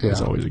show. Yeah.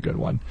 It's always a good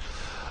one.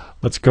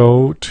 Let's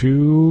go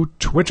to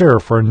Twitter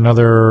for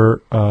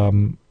another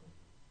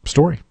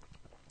story.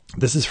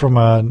 This is from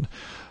one.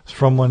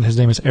 His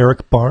name is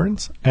Eric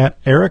Barnes at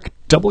Eric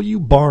W.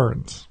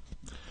 Barnes.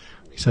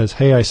 He says,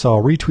 "Hey, I saw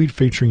a retweet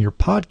featuring your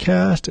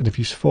podcast, and if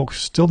you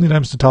folks still need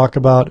items to talk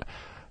about,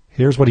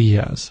 here's what he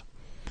has.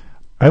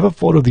 I have a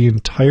photo of the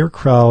entire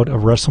crowd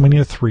of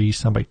WrestleMania 3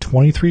 signed by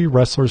 23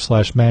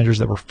 wrestlers/managers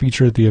that were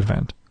featured at the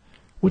event,"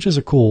 which is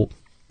a cool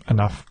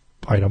enough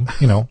item,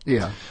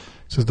 Yeah. It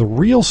says, "The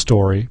real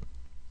story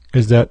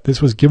is that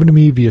this was given to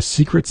me via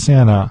Secret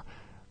Santa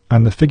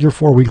on the Figure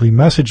 4 weekly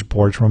message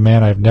board from a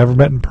man I've never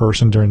met in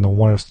person during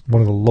one of the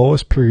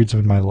lowest periods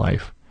of my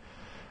life.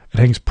 It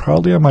hangs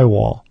proudly on my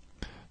wall.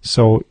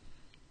 So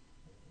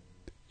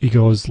he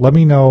goes, let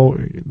me know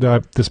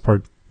that this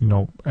part,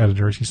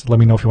 editors, he said, let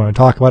me know if you want to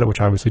talk about it,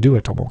 which I obviously do. I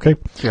told him, okay.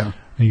 Yeah. And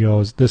he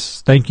goes,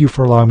 thank you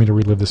for allowing me to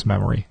relive this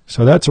memory.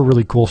 So that's a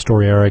really cool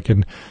story, Eric.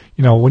 And,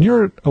 when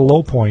you're at a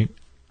low point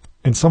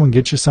and someone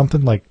gets you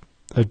something like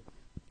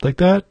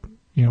that,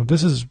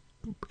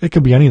 it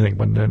could be anything.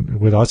 When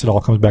with us, it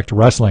all comes back to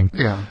wrestling.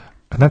 Yeah.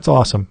 And that's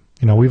awesome.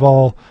 We've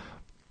all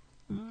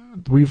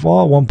at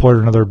one point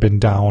or another been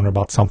down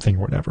about something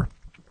or whatever.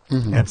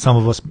 Mm-hmm. And some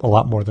of us a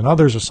lot more than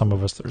others, or some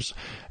of us there's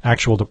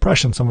actual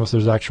depression, some of us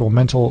there's actual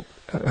mental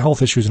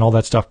health issues and all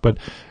that stuff. But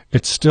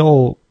it's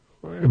still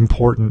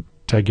important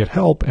to get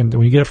help. And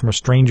when you get it from a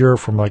stranger,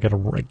 from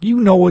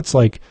it's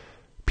like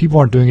people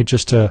aren't doing it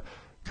just to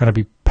kind of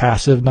be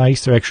passive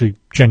nice. They're actually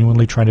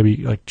genuinely trying to be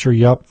like cheer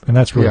you up. And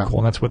that's really cool.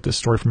 And that's what this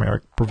story from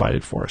Eric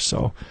provided for us.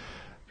 So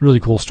really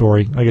cool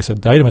story. Like I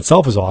said, the item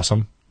itself is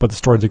awesome, but the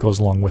story that goes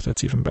along with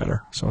it's even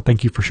better. So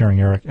thank you for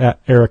sharing, Eric,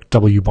 at Eric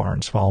W.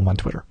 Barnes. Follow him on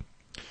Twitter.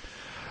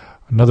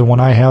 Another one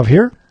I have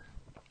here.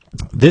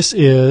 This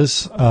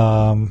is,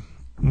 I'm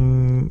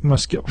going to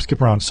skip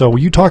around. So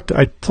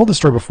I told this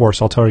story before,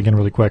 so I'll tell it again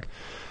really quick.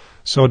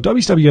 So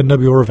WCW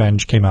NWO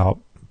Revenge came out.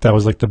 That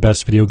was like the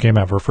best video game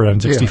ever for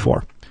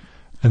N64. Yeah.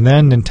 And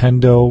then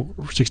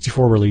Nintendo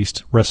 64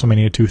 released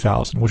WrestleMania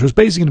 2000, which was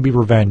basically going to be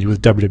Revenge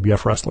with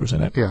WWF wrestlers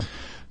in it. Yeah.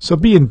 So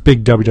being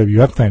big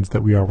WWF fans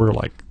that we are, we're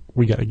like,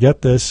 we got to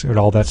get this and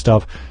all that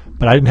stuff.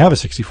 But I didn't have a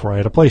 64. I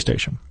had a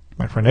PlayStation.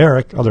 My friend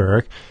Eric, other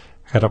Eric,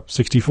 had a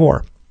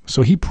 64.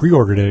 So he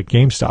pre-ordered it at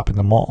GameStop in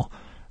the mall.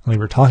 And we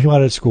were talking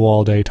about it at school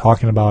all day,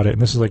 talking about it.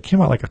 And this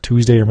came out like a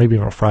Tuesday or maybe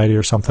on a Friday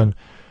or something.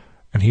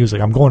 And he was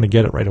like, I'm going to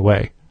get it right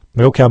away.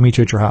 I'm like, okay, I'll meet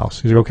you at your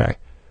house. He's like, okay.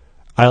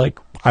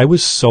 I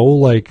was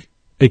so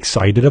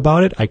excited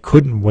about it. I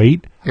couldn't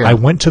wait. Yeah. I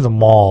went to the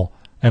mall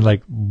and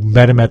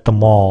met him at the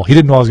mall. He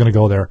didn't know I was going to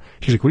go there.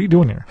 He's like, what are you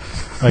doing here?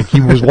 He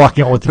was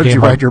walking out with the game. Did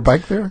you ride your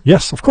bike there?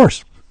 Yes, of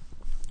course.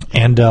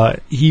 And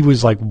he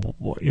was I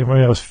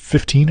was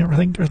 15 or I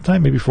think at the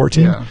time, maybe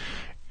 14. Yeah.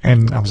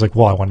 And I was like,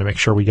 well, I wanted to make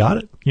sure we got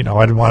it. I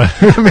didn't want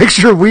to make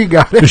sure we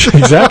got it.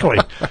 Exactly.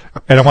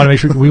 And I wanted to make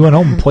sure we went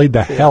home and played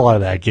the hell out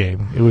of that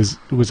game. It was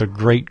a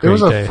great day. It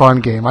was a fun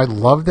game. I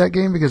loved that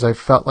game because I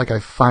felt like I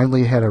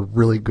finally had a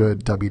really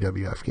good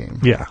WWF game.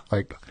 Yeah.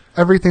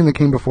 Everything that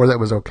came before that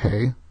was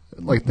okay.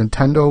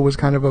 Nintendo was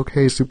kind of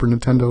okay. Super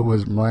Nintendo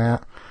was meh.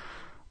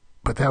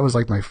 but that was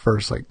like my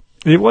first like.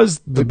 It was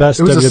the best.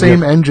 It was WWF. the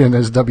same engine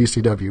as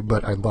WCW,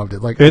 but I loved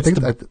it. Like I think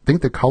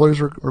the colors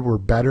were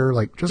better.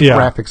 Like just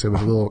graphics, it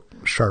was a little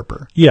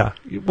sharper. Yeah,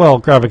 well,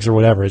 graphics or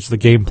whatever. It's the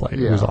gameplay.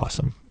 Yeah. It was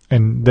awesome,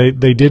 and they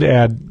did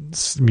add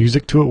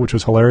music to it, which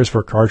was hilarious for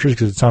a cartridge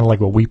because it sounded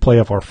like what we play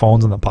off our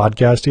phones on the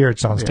podcast here. It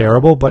sounds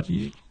terrible, but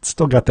you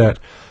still got that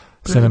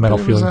sentimental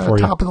feeling for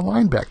you. Top of the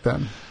line back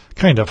then.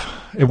 Kind of.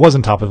 It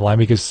wasn't top of the line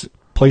because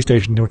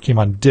PlayStation came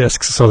on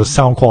discs, so the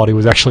sound quality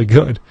was actually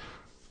good.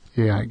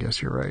 Yeah, I guess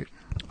you're right.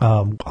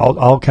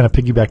 I'll kind of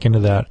piggyback into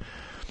that.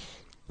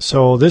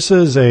 So this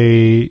is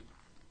a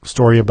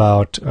story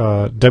about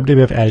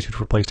WWF Attitude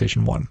for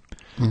PlayStation 1.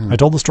 Mm-hmm. I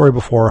told the story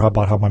before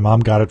about how my mom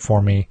got it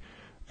for me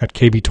at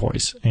KB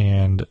Toys.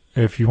 And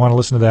if you want to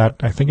listen to that,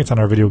 I think it's on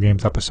our video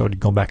games episode. You can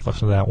go back and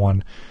listen to that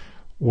one.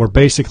 Where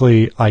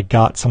basically I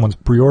got someone's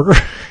pre-order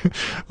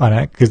on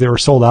it because they were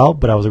sold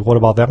out. But I was like, what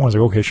about that one? I was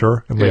like, okay,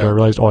 sure. And later I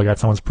realized, I got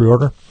someone's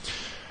pre-order.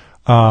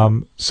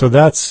 So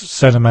that's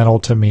sentimental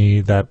to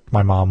me that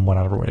my mom went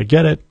out of her way to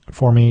get it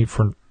for me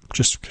for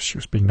just because she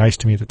was being nice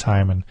to me at the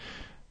time. And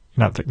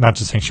not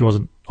just saying she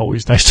wasn't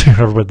always nice to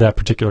me, but that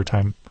particular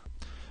time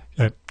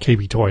at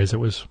KB Toys, it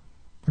was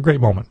a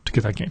great moment to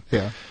get that game.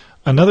 Yeah.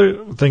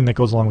 Another thing that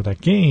goes along with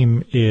that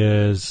game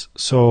is,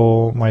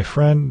 so my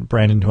friend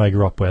Brandon, who I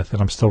grew up with,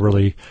 and I'm still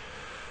really,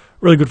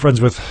 really good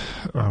friends with,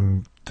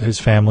 his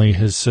family,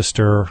 his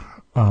sister,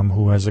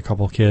 who has a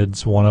couple of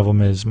kids. One of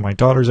them is my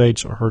daughter's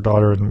age, or her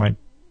daughter and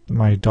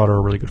my daughter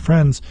are really good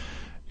friends.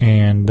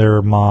 And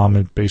their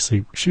mom,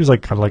 basically, she was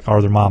like kind of like our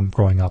other mom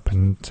growing up,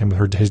 and same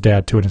with his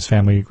dad too, and his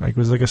family. Like it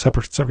was like a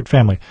separate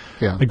family.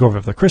 Yeah. They go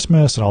over for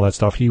Christmas and all that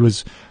stuff. He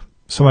was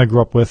someone I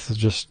grew up with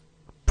just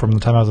from the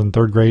time I was in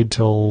third grade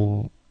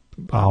till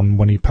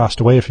when he passed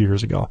away a few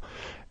years ago.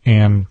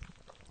 And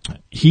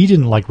he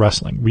didn't like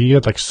wrestling. We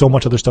had like so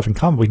much other stuff in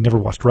common, but we never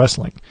watched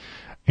wrestling.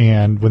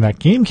 And when that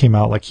game came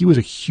out, like he was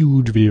a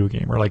huge video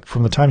gamer. Like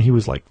from the time he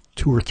was like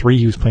 2 or 3,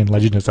 he was playing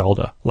Legend of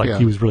Zelda. Like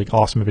he was really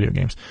awesome at video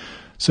games.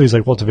 So he's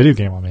like, well, it's a video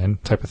game I'm in,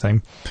 type of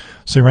thing.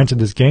 So he rented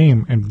this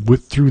game, and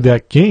through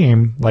that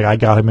game, like I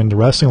got him into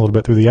wrestling a little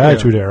bit through the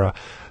Attitude Era.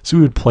 So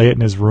we would play it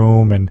in his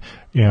room, and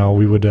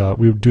we would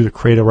do the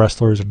creative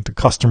wrestlers and the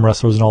custom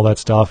wrestlers and all that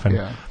stuff. And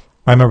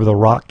I remember the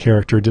Rock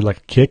character did like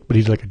a kick, but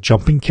he did like a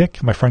jumping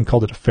kick. My friend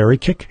called it a fairy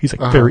kick. He's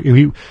like fairy,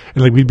 and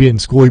like we'd be in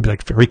school, he'd be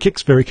like fairy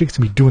kicks,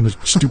 and be doing the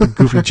stupid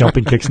goofy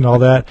jumping kicks and all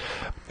that.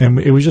 And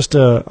it was just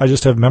I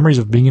just have memories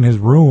of being in his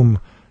room,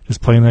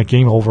 just playing that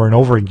game over and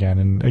over again.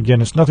 And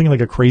again, it's nothing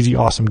like a crazy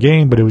awesome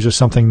game, but it was just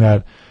something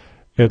that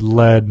it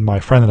led my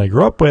friend that I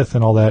grew up with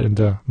and all that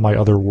into my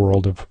other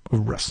world of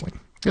wrestling.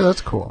 Yeah,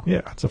 that's cool.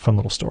 Yeah, it's a fun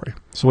little story.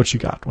 So what you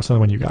got? What's the other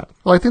one you got?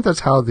 Well, I think that's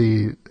how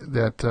the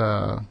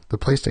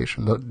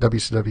PlayStation, the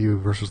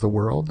WCW versus the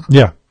World.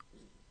 Yeah.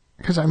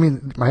 Because, I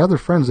mean, my other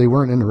friends, they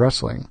weren't into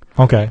wrestling.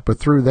 Okay. But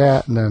through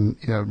that, and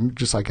then,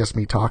 just, I guess,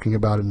 me talking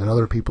about it and then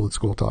other people at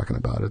school talking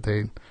about it,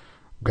 they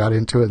got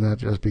into it, and that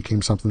just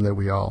became something that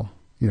we all,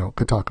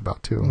 could talk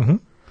about, too.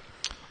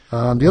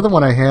 Mm-hmm. The other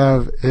one I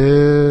have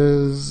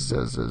is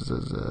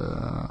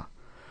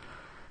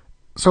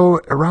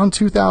so around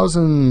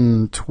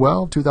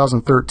 2012,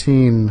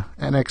 2013,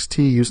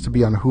 NXT used to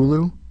be on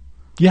Hulu.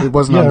 Yeah, it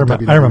wasn't on the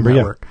WWE I remember,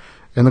 Network. Yeah.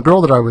 And the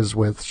girl that I was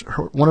with,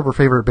 one of her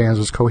favorite bands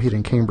was Coheed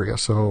and Cambria.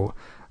 So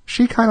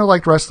she kind of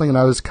liked wrestling, and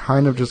I was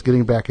kind of just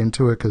getting back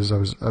into it because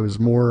I was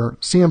more,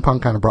 CM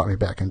Punk kind of brought me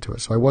back into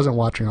it. So I wasn't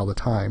watching all the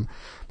time.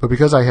 But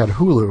because I had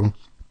Hulu,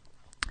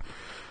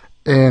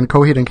 and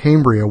Coheed and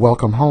Cambria,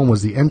 Welcome Home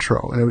was the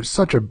intro. And it was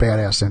such a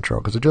badass intro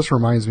because it just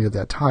reminds me of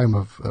that time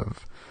of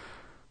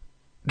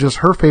just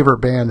her favorite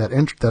band.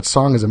 That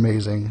song is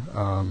amazing.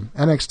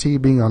 NXT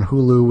being on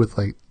Hulu with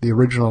like the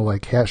original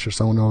like Cassius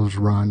Ohno's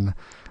run.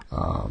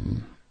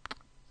 I'm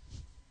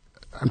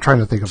trying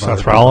to think about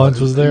Seth Rollins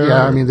was there?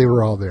 Yeah, I mean, they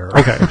were all there.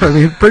 Okay. I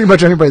mean, pretty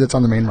much anybody that's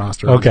on the main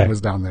roster was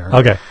down there.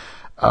 Okay.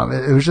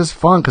 It was just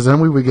fun because then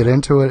we would get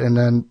into it, and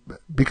then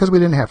because we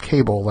didn't have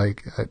cable,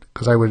 like,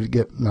 because I would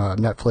get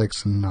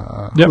Netflix and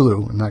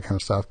Hulu and that kind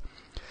of stuff,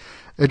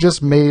 it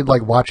just made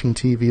like watching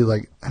TV,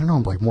 like, I don't know,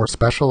 like more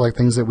special, like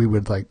things that we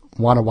would like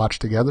want to watch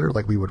together,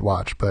 like we would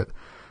watch. But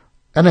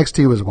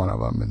NXT was one of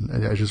them,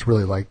 and I just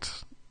really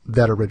liked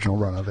that original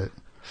run of it.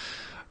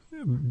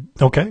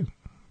 Okay.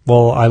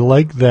 Well, I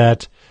like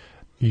that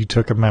you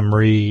took a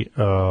memory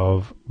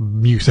of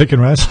music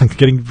and wrestling,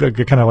 getting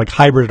kind of like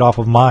hybrided off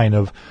of mine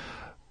of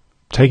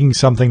taking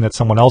something that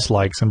someone else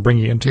likes and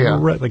bringing it into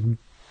like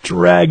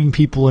dragging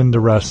people into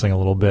wrestling a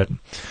little bit.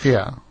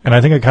 Yeah. And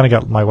I think I kind of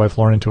got my wife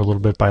Lauren into it a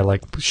little bit by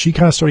like, she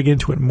kind of started getting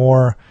into it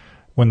more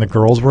when the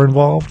girls were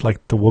involved,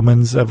 like the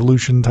women's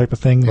evolution type of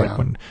thing. Yeah. Like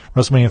when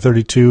WrestleMania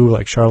 32,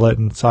 like Charlotte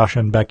and Sasha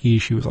and Becky,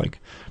 she was like,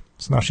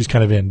 so now she's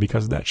kind of in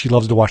because of that. She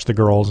loves to watch the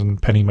girls,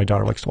 and Penny, my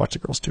daughter, likes to watch the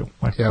girls too.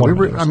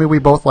 We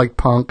both like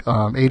Punk.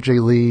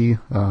 AJ Lee,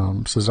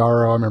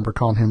 Cesaro. I remember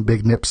calling him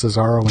Big Nip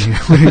Cesaro when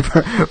he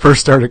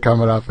first started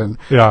coming up, and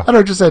I don't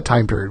know, just that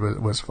time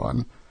period was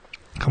fun.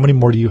 How many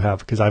more do you have?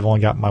 Because I've only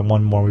got my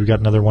one more. We've got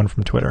another one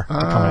from Twitter.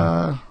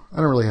 I I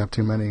don't really have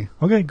too many.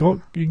 Okay,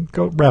 you can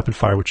go rapid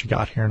fire what you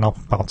got here, and I'll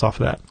bounce off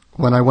of that.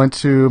 When I went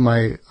to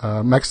my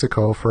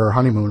Mexico for our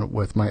honeymoon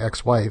with my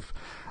ex-wife,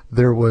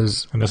 there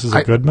was... And this is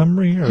a good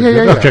memory? Or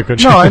Yeah. Okay,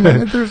 good. No, I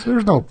mean, there's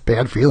no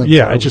bad feeling.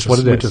 Yeah, it's just what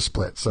it is. We just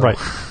split. So. Right.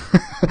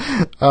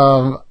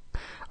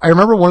 I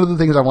remember one of the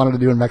things I wanted to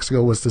do in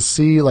Mexico was to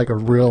see like a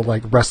real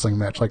like wrestling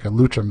match, like a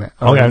lucha match.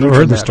 Oh, yeah, I've never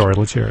heard this story.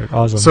 Let's hear it.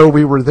 Awesome. So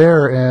we were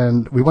there,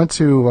 and we went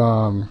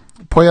to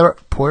Puerto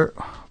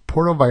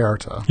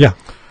Vallarta. Yeah,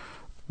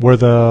 where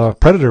the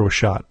Predator was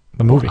shot,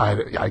 the movie.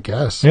 I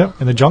guess. Yeah,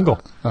 in the jungle.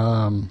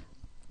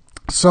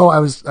 So I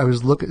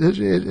was looking.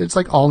 It's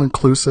like all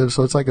inclusive,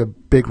 so it's like a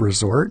big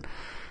resort.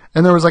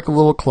 And there was like a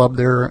little club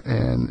there,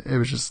 and it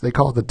was just, they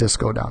call it the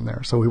disco down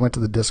there. So we went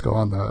to the disco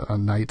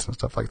on nights and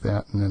stuff like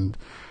that. And then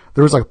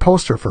there was like a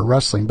poster for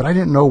wrestling, but I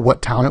didn't know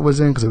what town it was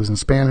in because it was in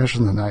Spanish,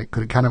 and then I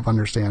could kind of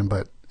understand,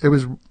 but it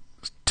was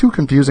too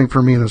confusing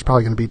for me, and it was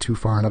probably going to be too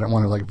far, and I didn't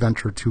want to like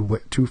venture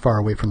too far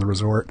away from the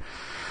resort.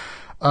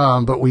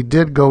 But we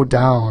did go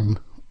down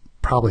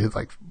probably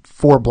like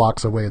 4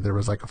 blocks away. There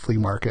was like a flea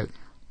market,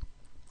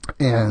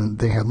 and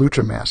they had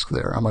lucha masks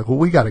there. I'm like, well,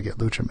 we got to get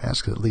lucha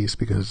masks at least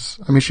because,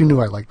 I mean, she knew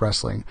I liked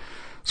wrestling.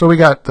 So we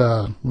got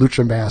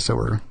lucha masks that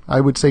were, I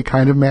would say,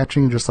 kind of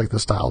matching, just like the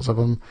styles of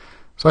them.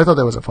 So I thought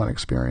that was a fun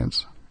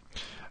experience.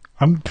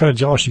 I'm kind of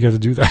jealous you got to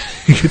do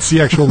that. You could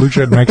see actual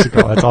lucha in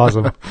Mexico. That's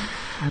awesome.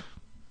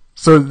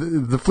 So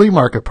the flea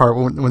market part,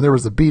 when there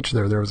was the beach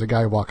there was a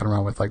guy walking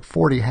around with like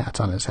 40 hats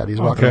on his head.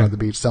 He's walking around the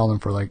beach selling them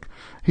for like,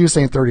 he was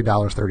saying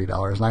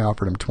 $30, and I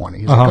offered him $20.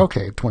 He's like,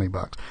 okay,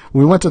 $20.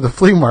 We went to the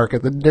flea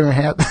market. The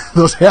different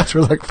those hats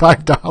were like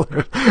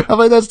 $5. I'm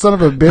like, that son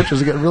of a bitch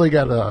has really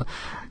got a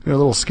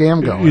little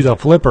scam going. He's a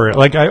flipper.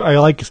 Like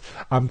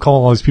I'm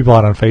calling all these people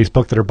out on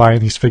Facebook that are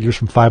buying these figures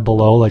from Five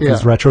Below, like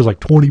these retros,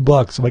 like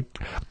 $20. I'm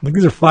like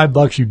these are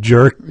 $5, you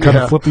jerk. Kind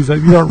of flip these.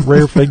 These aren't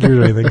rare figures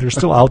or anything. They're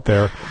still out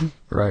there.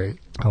 Right.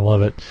 I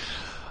love it.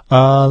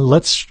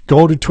 Let's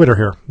go to Twitter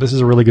here. This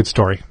is a really good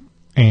story,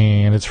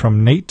 and it's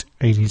from Nate,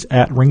 and he's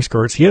at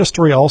Ringskirts. He had a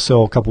story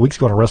also a couple weeks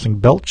ago on a wrestling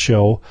belt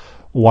show,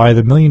 why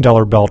the $1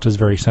 million belt is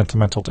very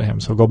sentimental to him.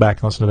 So go back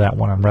and listen to that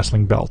one on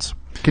wrestling belts.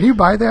 Can you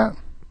buy that?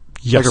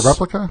 Yes. Like a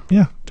replica?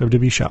 Yeah,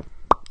 WWE shop.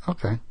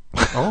 Okay.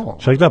 Oh.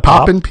 Check that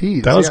Pop and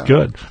Peas. That was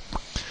good.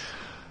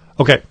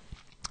 Okay.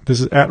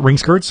 This is at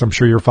Ringskirts. I'm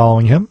sure you're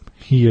following him.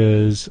 He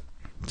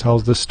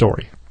tells this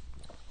story.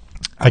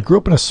 I grew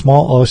up in a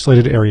small,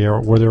 isolated area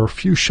where there were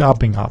few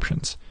shopping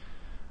options.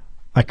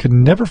 I could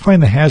never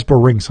find the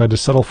Hasbro ring, so I had to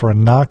settle for a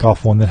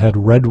knockoff one that had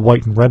red,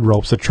 white, and red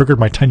ropes that triggered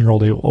my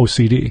 10-year-old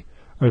OCD.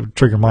 It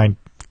triggered my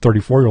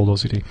 34-year-old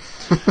OCD.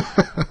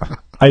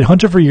 I'd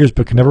hunted for years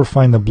but could never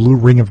find the blue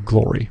ring of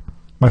glory.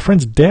 My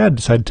friend's dad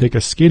decided to take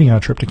us skating on a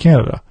trip to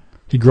Canada.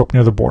 He grew up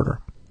near the border.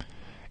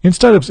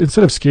 Instead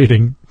of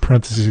skating,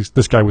 parentheses,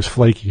 this guy was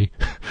flaky,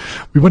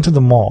 we went to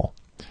the mall.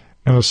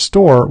 In a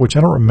store, which I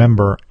don't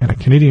remember, in a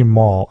Canadian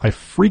mall, I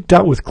freaked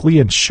out with glee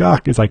and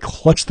shock as I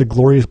clutched the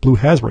glorious blue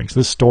Hasbro rings.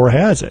 This store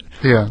has it.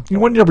 Yeah. You know,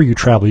 whenever you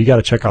travel, you got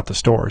to check out the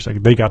stores.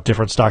 Like, they got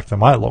different stock than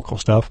my local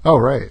stuff. Oh,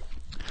 right.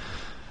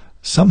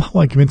 Somehow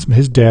I convinced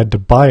his dad to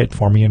buy it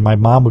for me, and my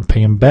mom would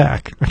pay him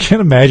back. I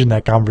can't imagine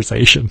that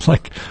conversation.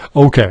 Like,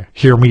 okay,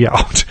 hear me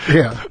out.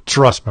 Yeah.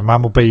 Trust me,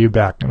 mom will pay you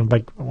back. And I'm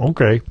like,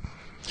 okay.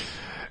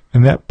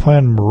 And that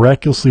plan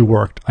miraculously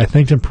worked. I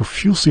thanked him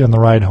profusely on the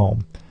ride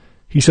home.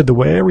 He said the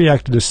way I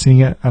reacted to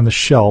seeing it on the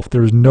shelf,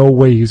 there was no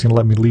way he was going to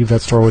let me leave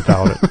that store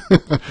without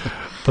it.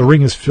 The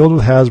ring is filled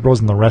with Hasbros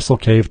in the Wrestle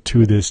Cave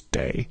to this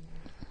day.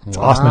 It's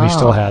awesome that he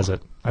still has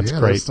it. That's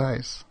great. That's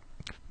nice.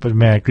 But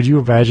man, could you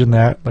imagine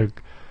that?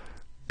 Like,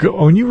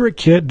 when you were a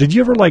kid, did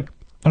you ever like?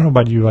 I don't know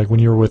about you. Like when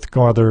you were with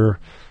other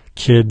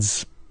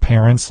kids'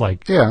 parents,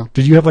 like,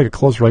 did you have like a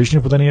close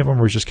relationship with any of them,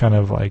 or was it just kind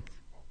of like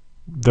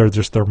they're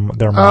just their mom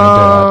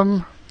and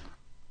dad?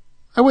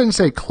 I wouldn't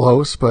say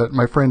close, but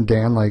my friend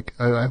Dan, like,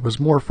 I was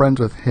more friends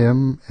with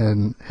him,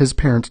 and his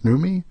parents knew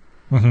me.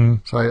 Mm-hmm.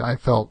 So I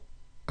felt,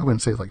 I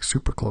wouldn't say like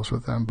super close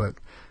with them, but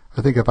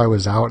I think if I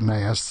was out and I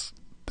asked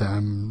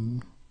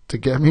them to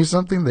get me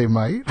something, they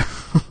might.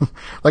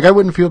 Like, I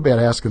wouldn't feel bad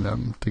asking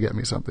them to get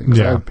me something, because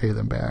I would pay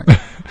them back.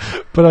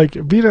 But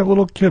like being a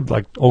little kid,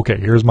 like, okay,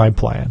 here's my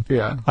plan.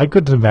 Yeah. I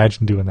couldn't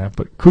imagine doing that,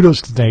 but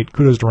kudos to Nate,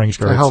 kudos to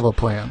Ringskirts. It's a hell of a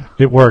plan.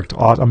 It worked.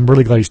 I'm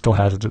really glad he still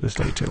has it to this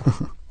day too.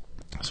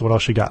 So what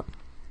else you got?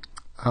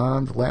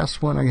 The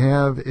last one I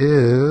have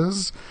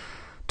is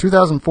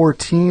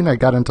 2014. I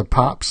got into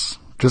Pops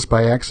just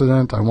by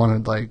accident. I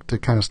wanted like to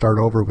kind of start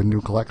over with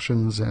new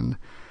collections, and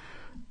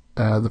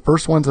the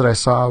first ones that I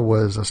saw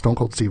was a Stone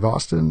Cold Steve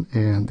Austin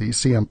and the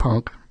CM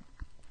Punk.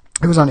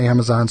 It was on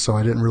Amazon, so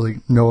I didn't really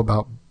know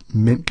about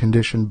mint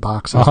condition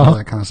boxes and all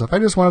that kind of stuff. I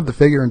just wanted the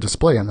figure and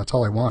display, and that's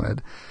all I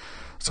wanted.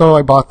 So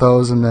I bought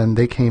those, and then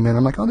they came in.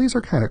 I'm like, oh, these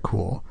are kind of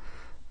cool.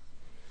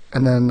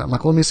 And then I'm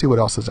like, well, let me see what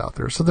else is out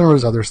there. So there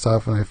was other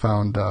stuff, and I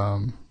found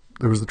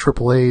there was the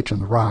Triple H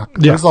and the Rock.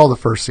 It was all the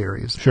first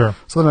series. Sure.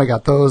 So then I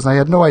got those, and I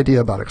had no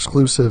idea about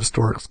exclusives,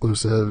 store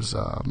exclusives,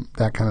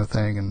 that kind of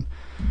thing. And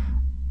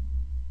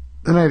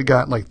then I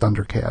got like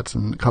Thundercats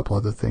and a couple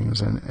other things,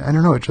 and I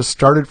don't know, it just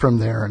started from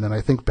there. And then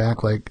I think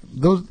back, like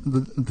the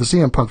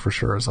CM Punk for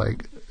sure is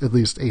like at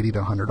least $80 to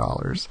 $100,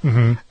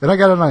 mm-hmm. and I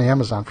got it on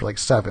Amazon for like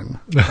 $7.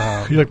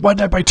 You're like, why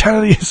did I buy 10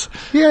 of these?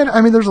 Yeah,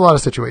 I mean, there's a lot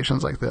of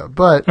situations like that,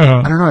 but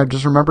I don't know. I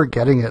just remember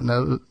getting it,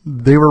 and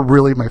they were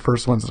really my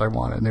first ones that I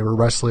wanted. And they were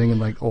wrestling in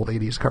like old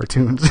 '80s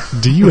cartoons.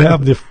 Do you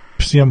have the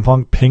CM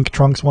Punk pink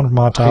trunks one from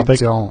Hot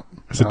Topic? I don't.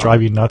 Does it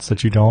drive you nuts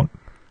that you don't?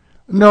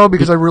 No,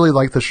 because I really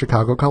like the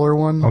Chicago color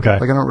one. Okay.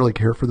 Like, I don't really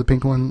care for the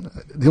pink one.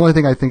 The only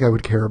thing I think I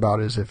would care about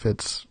is if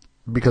it's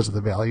because of the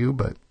value,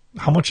 but...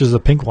 How much does the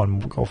pink one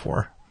go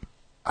for?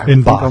 I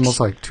think almost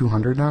like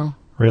 $200 now.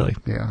 Really?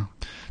 Yeah.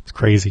 It's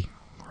crazy.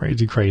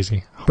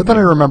 Crazy. But then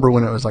I remember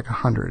when it was like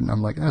 $100, and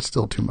I'm like, that's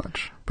still too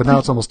much. But now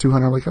it's almost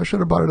 $200. I'm like, I should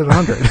have bought it at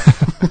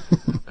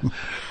 $100.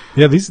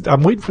 Yeah,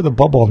 I'm waiting for the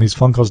bubble on these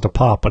Funkos to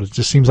pop, but it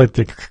just seems like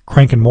they're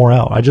cranking more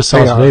out. I just saw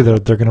today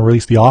that they're going to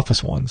release the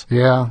Office ones.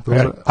 Yeah.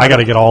 I got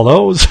to get all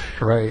those.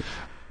 Right.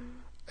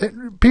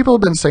 People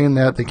have been saying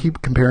that. They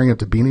keep comparing it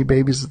to Beanie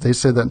Babies. They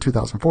said that in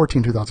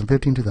 2014,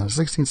 2015,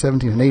 2016,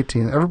 17, and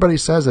 18. Everybody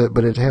says it,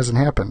 but it hasn't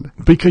happened.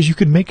 Because you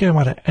could make them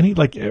out of any,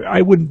 like,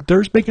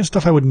 there's making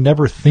stuff I would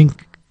never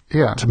think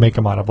to make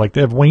them out of. Like,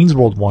 they have Wayne's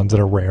World ones that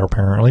are rare,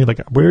 apparently.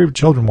 Like, Brave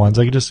Children ones.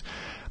 I could just,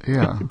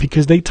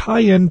 because they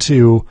tie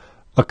into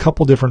a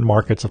couple different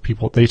markets of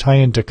people. They tie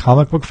into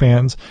comic book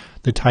fans.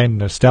 They tie into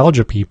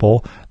nostalgia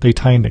people. They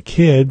tie into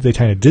kids. They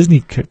tie into Disney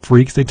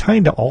freaks. They tie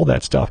into all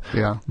that stuff.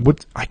 Yeah.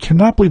 I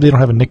cannot believe they don't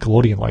have a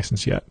Nickelodeon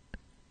license yet.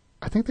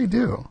 I think they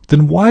do.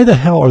 Then why the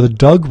hell are the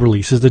Doug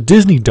releases the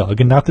Disney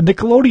Doug and not the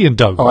Nickelodeon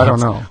Doug ones? I don't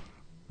know.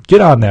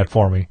 Get on that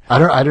for me. I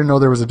didn't know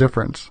there was a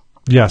difference.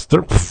 Yes.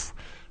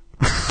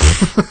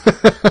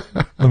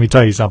 Let me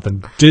tell you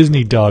something.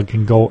 Disney Doug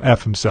can go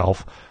F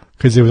himself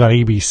because it was on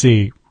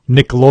ABC.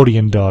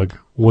 Nickelodeon Doug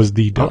was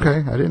the Doug.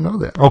 Okay, I didn't know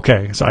that.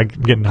 Okay, so I'm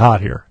getting hot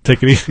here.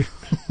 Take it easy.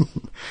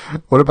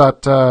 What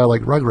about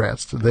like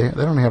Rugrats? They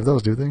don't have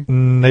those, do they?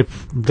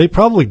 They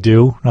probably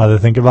do. Now that I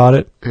think about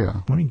it.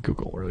 Yeah. Let me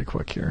Google really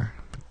quick here.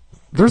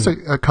 There's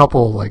a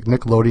couple like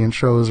Nickelodeon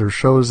shows or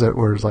shows that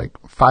were like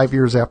 5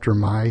 years after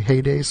my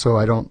heyday, so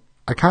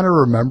I kind of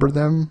remember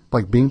them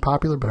like being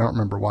popular, but I don't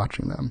remember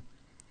watching them.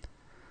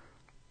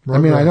 Rugrats. I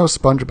mean, I know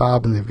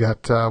SpongeBob, and they've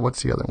got,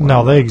 what's the other one?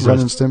 No, they exist. Ren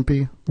and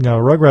Stimpy? No,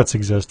 Rugrats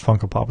exist.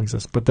 Funko Pop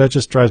exists. But that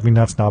just drives me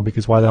nuts now,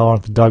 because why the hell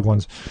aren't the Doug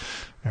ones?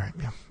 All right,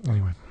 yeah.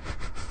 Anyway.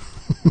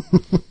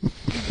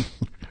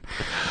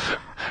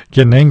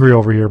 Getting angry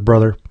over here,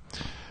 brother.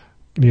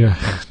 Need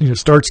a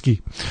start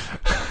ski.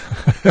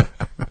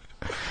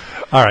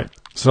 All right,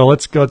 so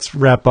let's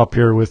wrap up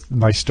here with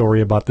my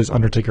story about this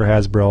Undertaker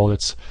Hasbro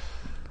that's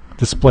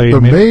displayed. The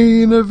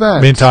main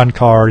event. Mint on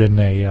card in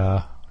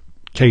a...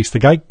 case. The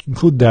guy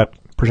included that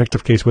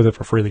protective case with it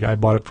for free. The guy I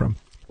bought it from.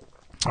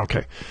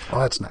 Okay. Oh,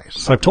 that's nice.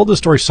 So I've told this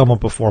story somewhat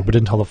before, but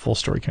didn't tell the full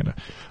story, kind of.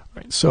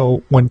 Right.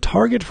 So when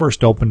Target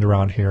first opened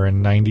around here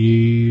in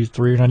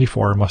 93 or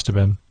 94, it must have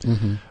been,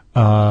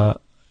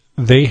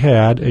 they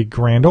had a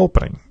grand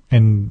opening.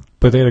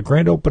 But they had a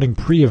grand opening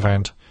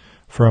pre-event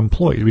for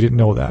employees. We didn't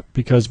know that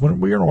because when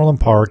we were in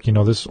Orland Park,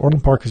 this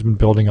Orland Park has been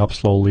building up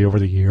slowly over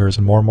the years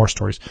and more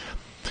stories.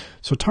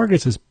 So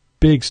Target's this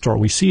big store.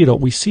 We see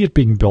it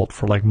being built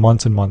for like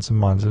months and months and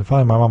months. And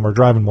finally, my mom were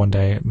driving one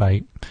day at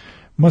night.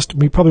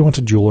 We probably went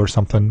to Jewel or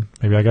something.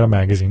 Maybe I got a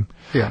magazine.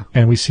 Yeah.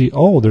 And we see,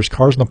 there's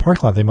cars in the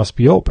parking lot. They must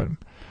be open.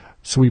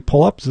 So we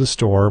pull up to the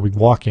store. We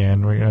walk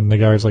in, and the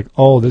guy's like,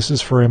 this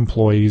is for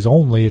employees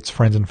only. It's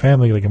friends and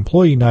family, like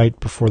employee night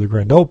before the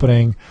grand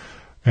opening.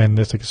 And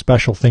it's like a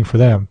special thing for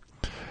them.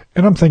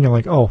 And I'm thinking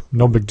like,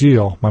 no big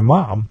deal. My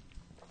mom,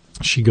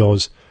 she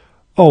goes,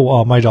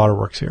 my daughter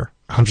works here.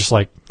 I'm just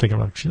like thinking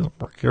like, she doesn't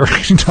work here. What are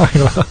you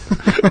talking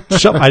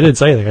about? I didn't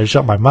say anything. I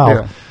shut my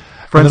mouth. Yeah.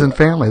 Friends and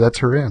family, that's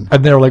her in.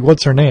 And they were like,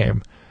 what's her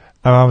name?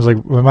 And I was like,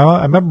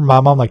 I remember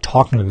my mom like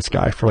talking to this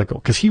guy for like,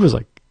 because he was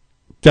like,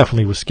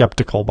 definitely was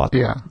skeptical about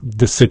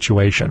this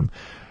situation.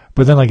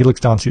 But then like he looks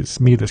down and sees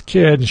me, this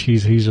kid, and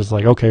he's just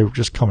like, okay,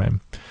 just come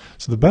in.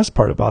 So the best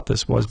part about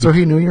this was... So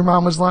he knew your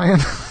mom was lying?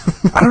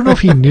 I don't know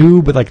if he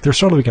knew, but like there's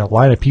sort of like a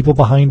line of people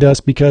behind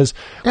us because...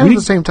 And at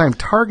the same time,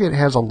 Target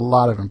has a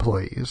lot of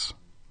employees.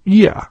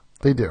 Yeah.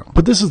 They do.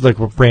 But this is like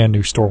a brand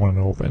new store when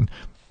it opened.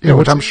 Yeah,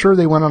 which I'm sure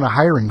they went on a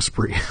hiring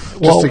spree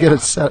just to get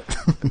it set.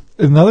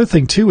 Another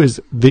thing, too,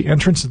 is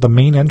the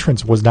main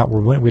entrance was not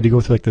where we went. We had to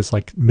go through like this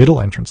like middle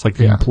entrance, like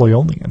the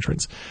employee-only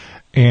entrance.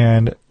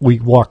 And we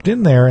walked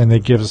in there, and they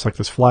give us like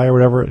this flyer or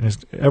whatever,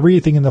 and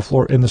everything in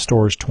the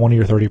store is 20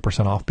 or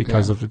 30% off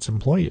because of its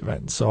employee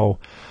event. So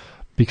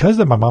because of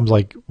that, my mom's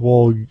like,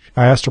 well,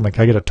 I asked her, I'm like,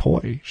 can I get a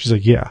toy? She's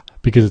like, yeah,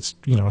 because it's,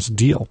 it's a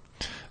deal.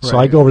 So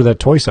I go over to that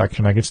toy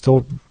section. I can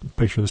still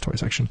picture this toy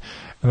section.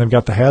 And they've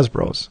got the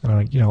Hasbros. And I'm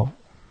like,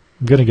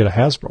 I'm going to get a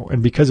Hasbro.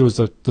 And because it was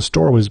the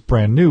store was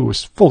brand new, it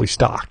was fully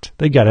stocked.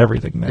 They got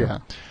everything there. Yeah.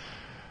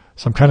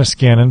 So I'm kind of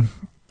scanning,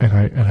 and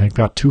I've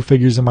got two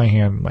figures in my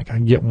hand. I'm like, I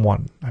can get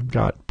one. I've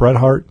got Bret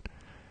Hart,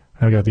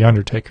 and I've got the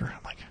Undertaker.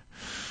 I'm like,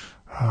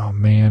 Oh,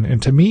 man.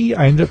 And to me,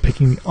 I ended up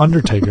picking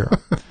Undertaker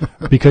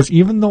because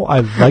even though I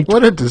liked...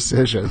 What a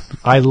decision.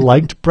 I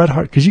liked Bret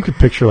Hart because you could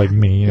picture like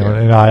me,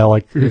 and I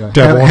like...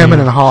 Hemming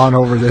and hawing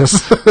over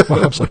this.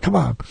 I was like, come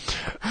on.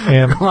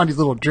 And come on, you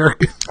little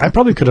jerk. I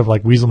probably could have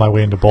like weaseled my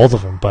way into both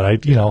of them, but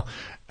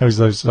I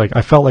was like,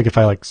 I felt like if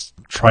I like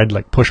tried to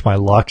like push my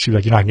luck, she'd be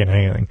like, you're not getting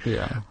anything.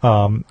 Yeah.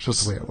 It's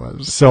just the way it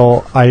was.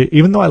 So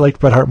even though I liked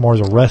Bret Hart more as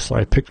a wrestler,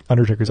 I picked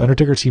Undertaker because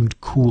Undertaker seemed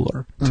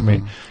cooler to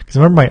me. Because I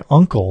remember my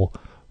uncle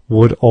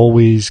would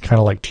always kind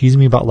of like tease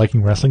me about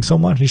liking wrestling so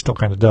much. He still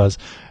kind of does.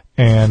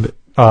 And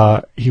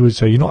he would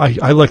say,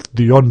 I like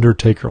The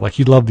Undertaker. Like,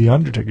 he loved The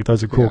Undertaker. He thought he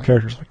was a cool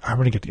character. So I'm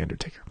going to get The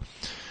Undertaker.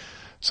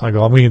 So I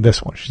go, I'm going to get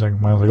this one. She's like,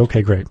 I was like,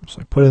 okay, great.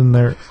 So I put it in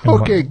there.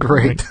 Okay,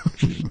 great.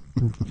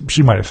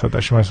 She might have said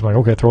that. She might have said, like,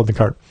 okay, throw it in the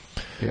cart.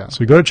 Yeah.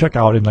 So we go to check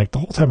out, and like the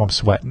whole time I'm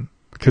sweating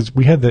because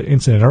we had the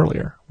incident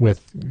earlier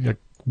with,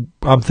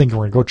 I'm thinking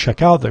we're going to go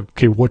check out.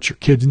 Okay, what's your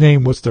kid's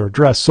name? What's their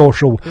address?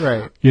 Social.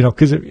 Right.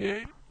 Because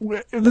if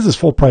this is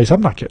full price,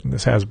 I'm not getting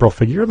this Hasbro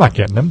figure. I'm not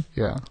getting him.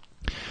 Yeah.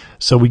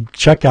 So we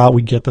check out,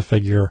 we get the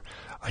figure.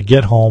 I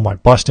get home, I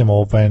bust him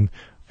open,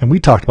 and we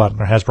talked about it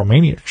in our Hasbro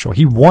Maniac show.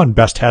 He won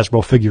Best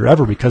Hasbro Figure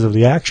Ever because of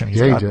the action. He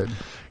did.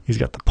 He's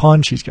got the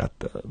punch, he's got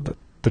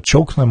the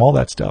choke slam, all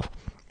that stuff.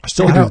 I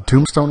still have have a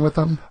tombstone with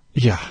him.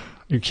 Yeah,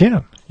 you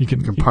can. You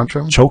can punch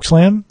him. Choke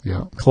slam,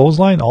 yeah,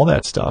 clothesline, all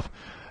that stuff.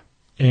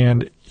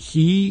 And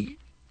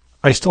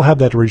I still have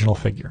that original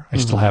figure. I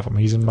still have him.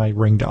 He's in my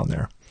ring down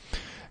there.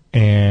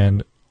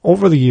 And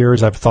over the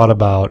years, I've thought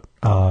about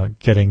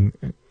getting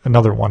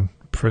another one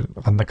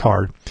on the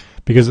card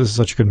because this is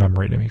such a good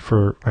memory to me.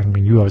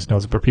 You always know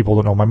this, but people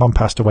don't know. My mom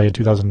passed away in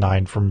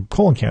 2009 from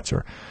colon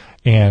cancer,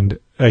 and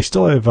I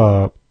still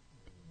have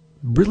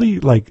really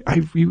like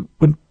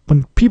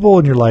when people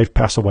in your life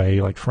pass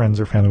away, like friends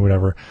or family,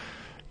 whatever,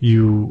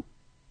 you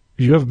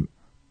have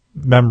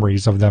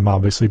memories of them,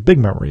 obviously big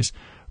memories,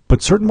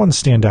 but certain ones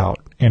stand out.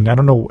 And I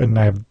don't know, and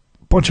I have a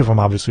bunch of them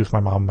obviously with my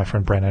mom, my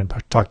friend Brandon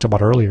talked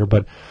about earlier,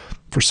 but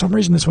for some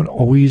reason this one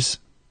always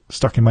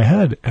stuck in my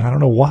head, and I don't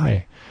know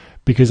why,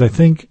 because I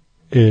think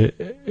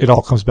it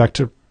all comes back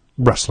to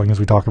wrestling, as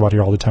we talk about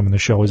here all the time in the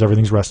show, is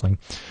everything's wrestling.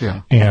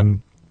 Yeah.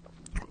 And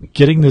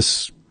getting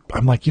this,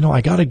 I'm like,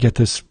 I got to get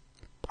this.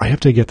 I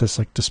have to get this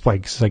like display.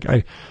 Cause like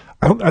I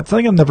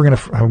think I'm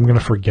gonna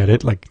forget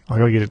it. Like I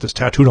gotta get this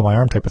tattooed on my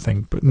arm type of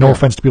thing. But no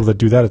offense to people that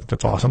do that,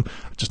 that's awesome.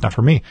 It's just not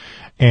for me.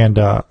 And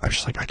I was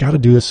just like, I got to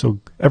do this. So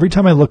every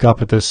time I look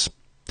up at this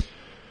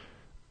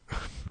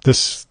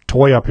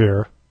toy up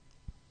here,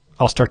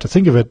 I'll start to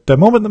think of it, the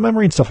moment, the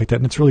memory and stuff like that,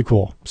 and it's really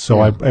cool.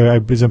 So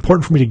it's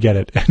important for me to get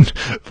it. And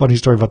funny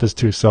story about this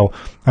too. So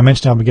I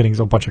mentioned I've been getting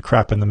a bunch of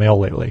crap in the mail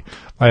lately.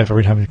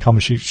 Every time it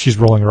comes, she's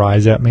rolling her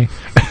eyes at me.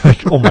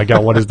 Like, oh my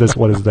God, what is this?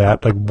 What is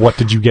that? Like, what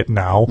did you get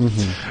now?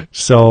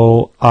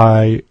 So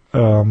the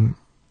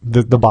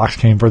box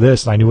came for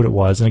this, and I knew what it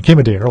was, and it came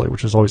a day early,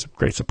 which is always a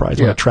great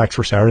surprise. When it tracks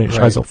for Saturday and it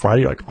tries out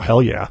Friday, you're like, oh,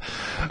 hell yeah.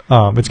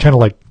 It's kind of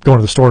like going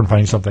to the store and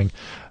finding something.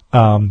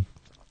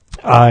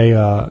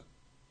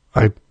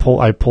 I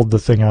pulled the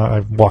thing out.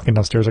 I'm walking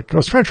downstairs. I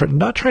was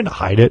not trying to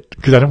hide it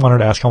because I didn't want her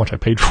to ask how much I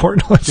paid for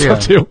it and all that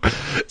stuff too.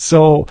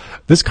 So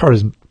this card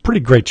is in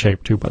pretty great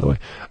shape too, by the way.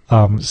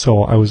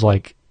 So I was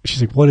like,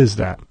 she's like, what is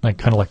that? And I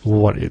kind of like,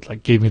 what? It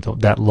like gave me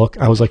that look.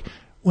 I was like,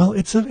 well,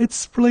 it's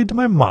related to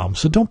my mom,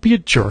 so don't be a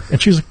jerk.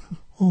 And she's like,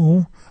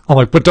 oh. I'm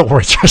like, but don't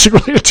worry, it's actually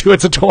related to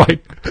it's a toy.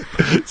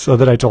 So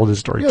then I told this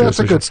story too. That's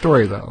a good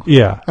story though.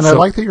 Yeah. And I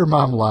like that your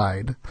mom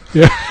lied.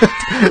 Yeah.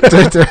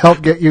 to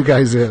help get you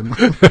guys in.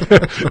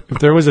 If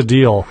there was a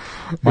deal,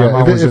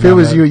 if it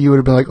was you would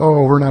have been like,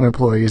 oh, we're not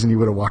employees, and you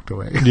would have walked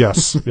away.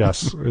 Yes.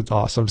 It's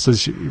awesome. So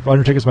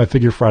Undertaker's my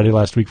figure Friday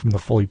last week from the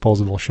Fully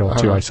Posable show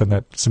too. I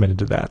submitted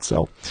to that.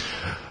 So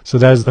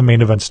that is the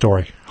main event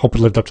story. Hope it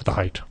lived up to the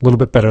hype. A little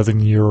bit better than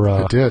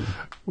your it did.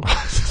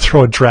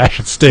 throwing trash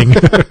at Sting.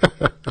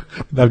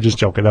 I'm just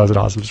joking. That was an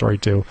awesome story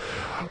too.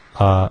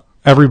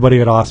 Everybody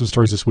had awesome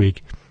stories this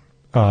week.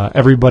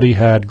 Everybody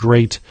had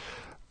great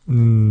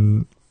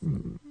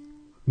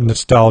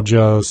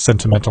nostalgia,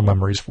 sentimental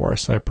memories for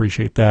us. I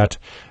appreciate that.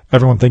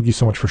 Everyone, thank you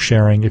so much for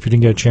sharing. If you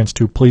didn't get a chance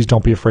to, please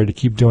don't be afraid to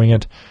keep doing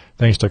it.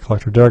 Thanks to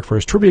Collector Derek for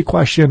his trivia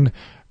question.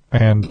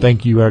 And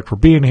thank you, Eric, for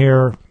being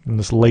here on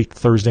this late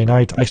Thursday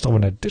night. I still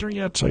haven't had dinner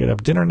yet, so I got to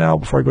have dinner now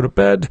before I go to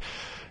bed.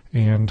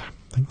 And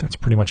I think that's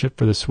pretty much it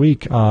for this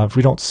week. If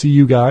we don't see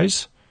you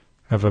guys,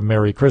 have a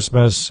Merry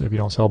Christmas. If you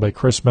don't celebrate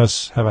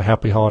Christmas, have a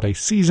happy holiday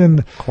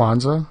season.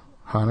 Kwanzaa,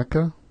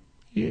 Hanukkah,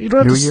 you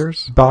don't have New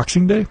Year's,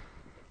 Boxing Day.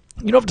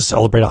 You don't have to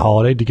celebrate a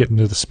holiday to get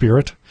into the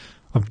spirit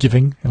of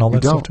giving and all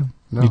that stuff.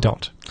 No. You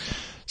don't.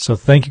 So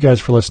thank you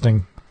guys for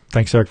listening.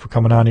 Thanks, Eric, for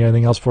coming on.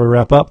 Anything else before we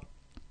wrap up?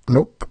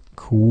 Nope.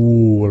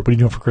 Cool. What are you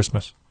doing for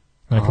Christmas?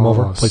 Want to come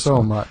over? Play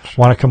so much.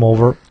 Want to come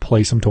over,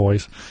 play some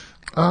toys?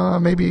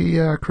 Maybe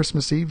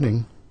Christmas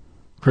evening.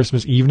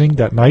 Christmas evening,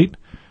 that night?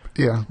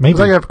 Yeah. Maybe.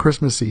 Because I have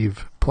Christmas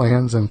Eve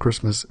plans and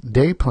Christmas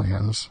Day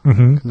plans.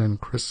 Mm-hmm. And then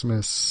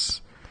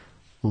Christmas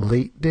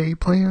late day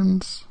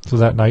plans. So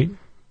that night?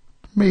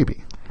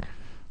 Maybe.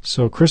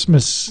 So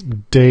Christmas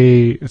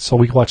Day, so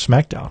we can watch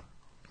SmackDown.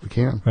 We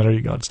can. There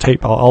you go. It's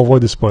tape. I'll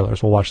avoid the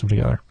spoilers. We'll watch them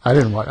together. I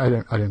didn't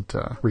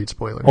read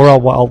spoilers.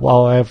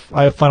 Or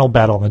I have Final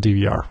Battle on the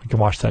DVR. You can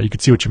watch that. You can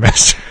see what you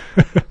missed.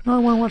 No, I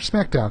want to watch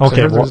SmackDown.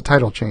 Okay, there's a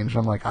title change.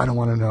 I'm like, I don't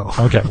want to know.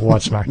 Okay, we'll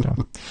watch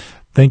SmackDown.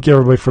 Thank you,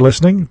 everybody, for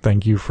listening.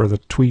 Thank you for the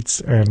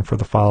tweets and for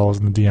the follows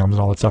and the DMs and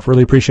all that stuff.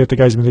 Really appreciate the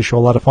guys who made this show a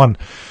lot of fun.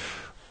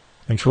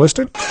 Thanks for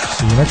listening.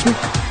 See you next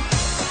week.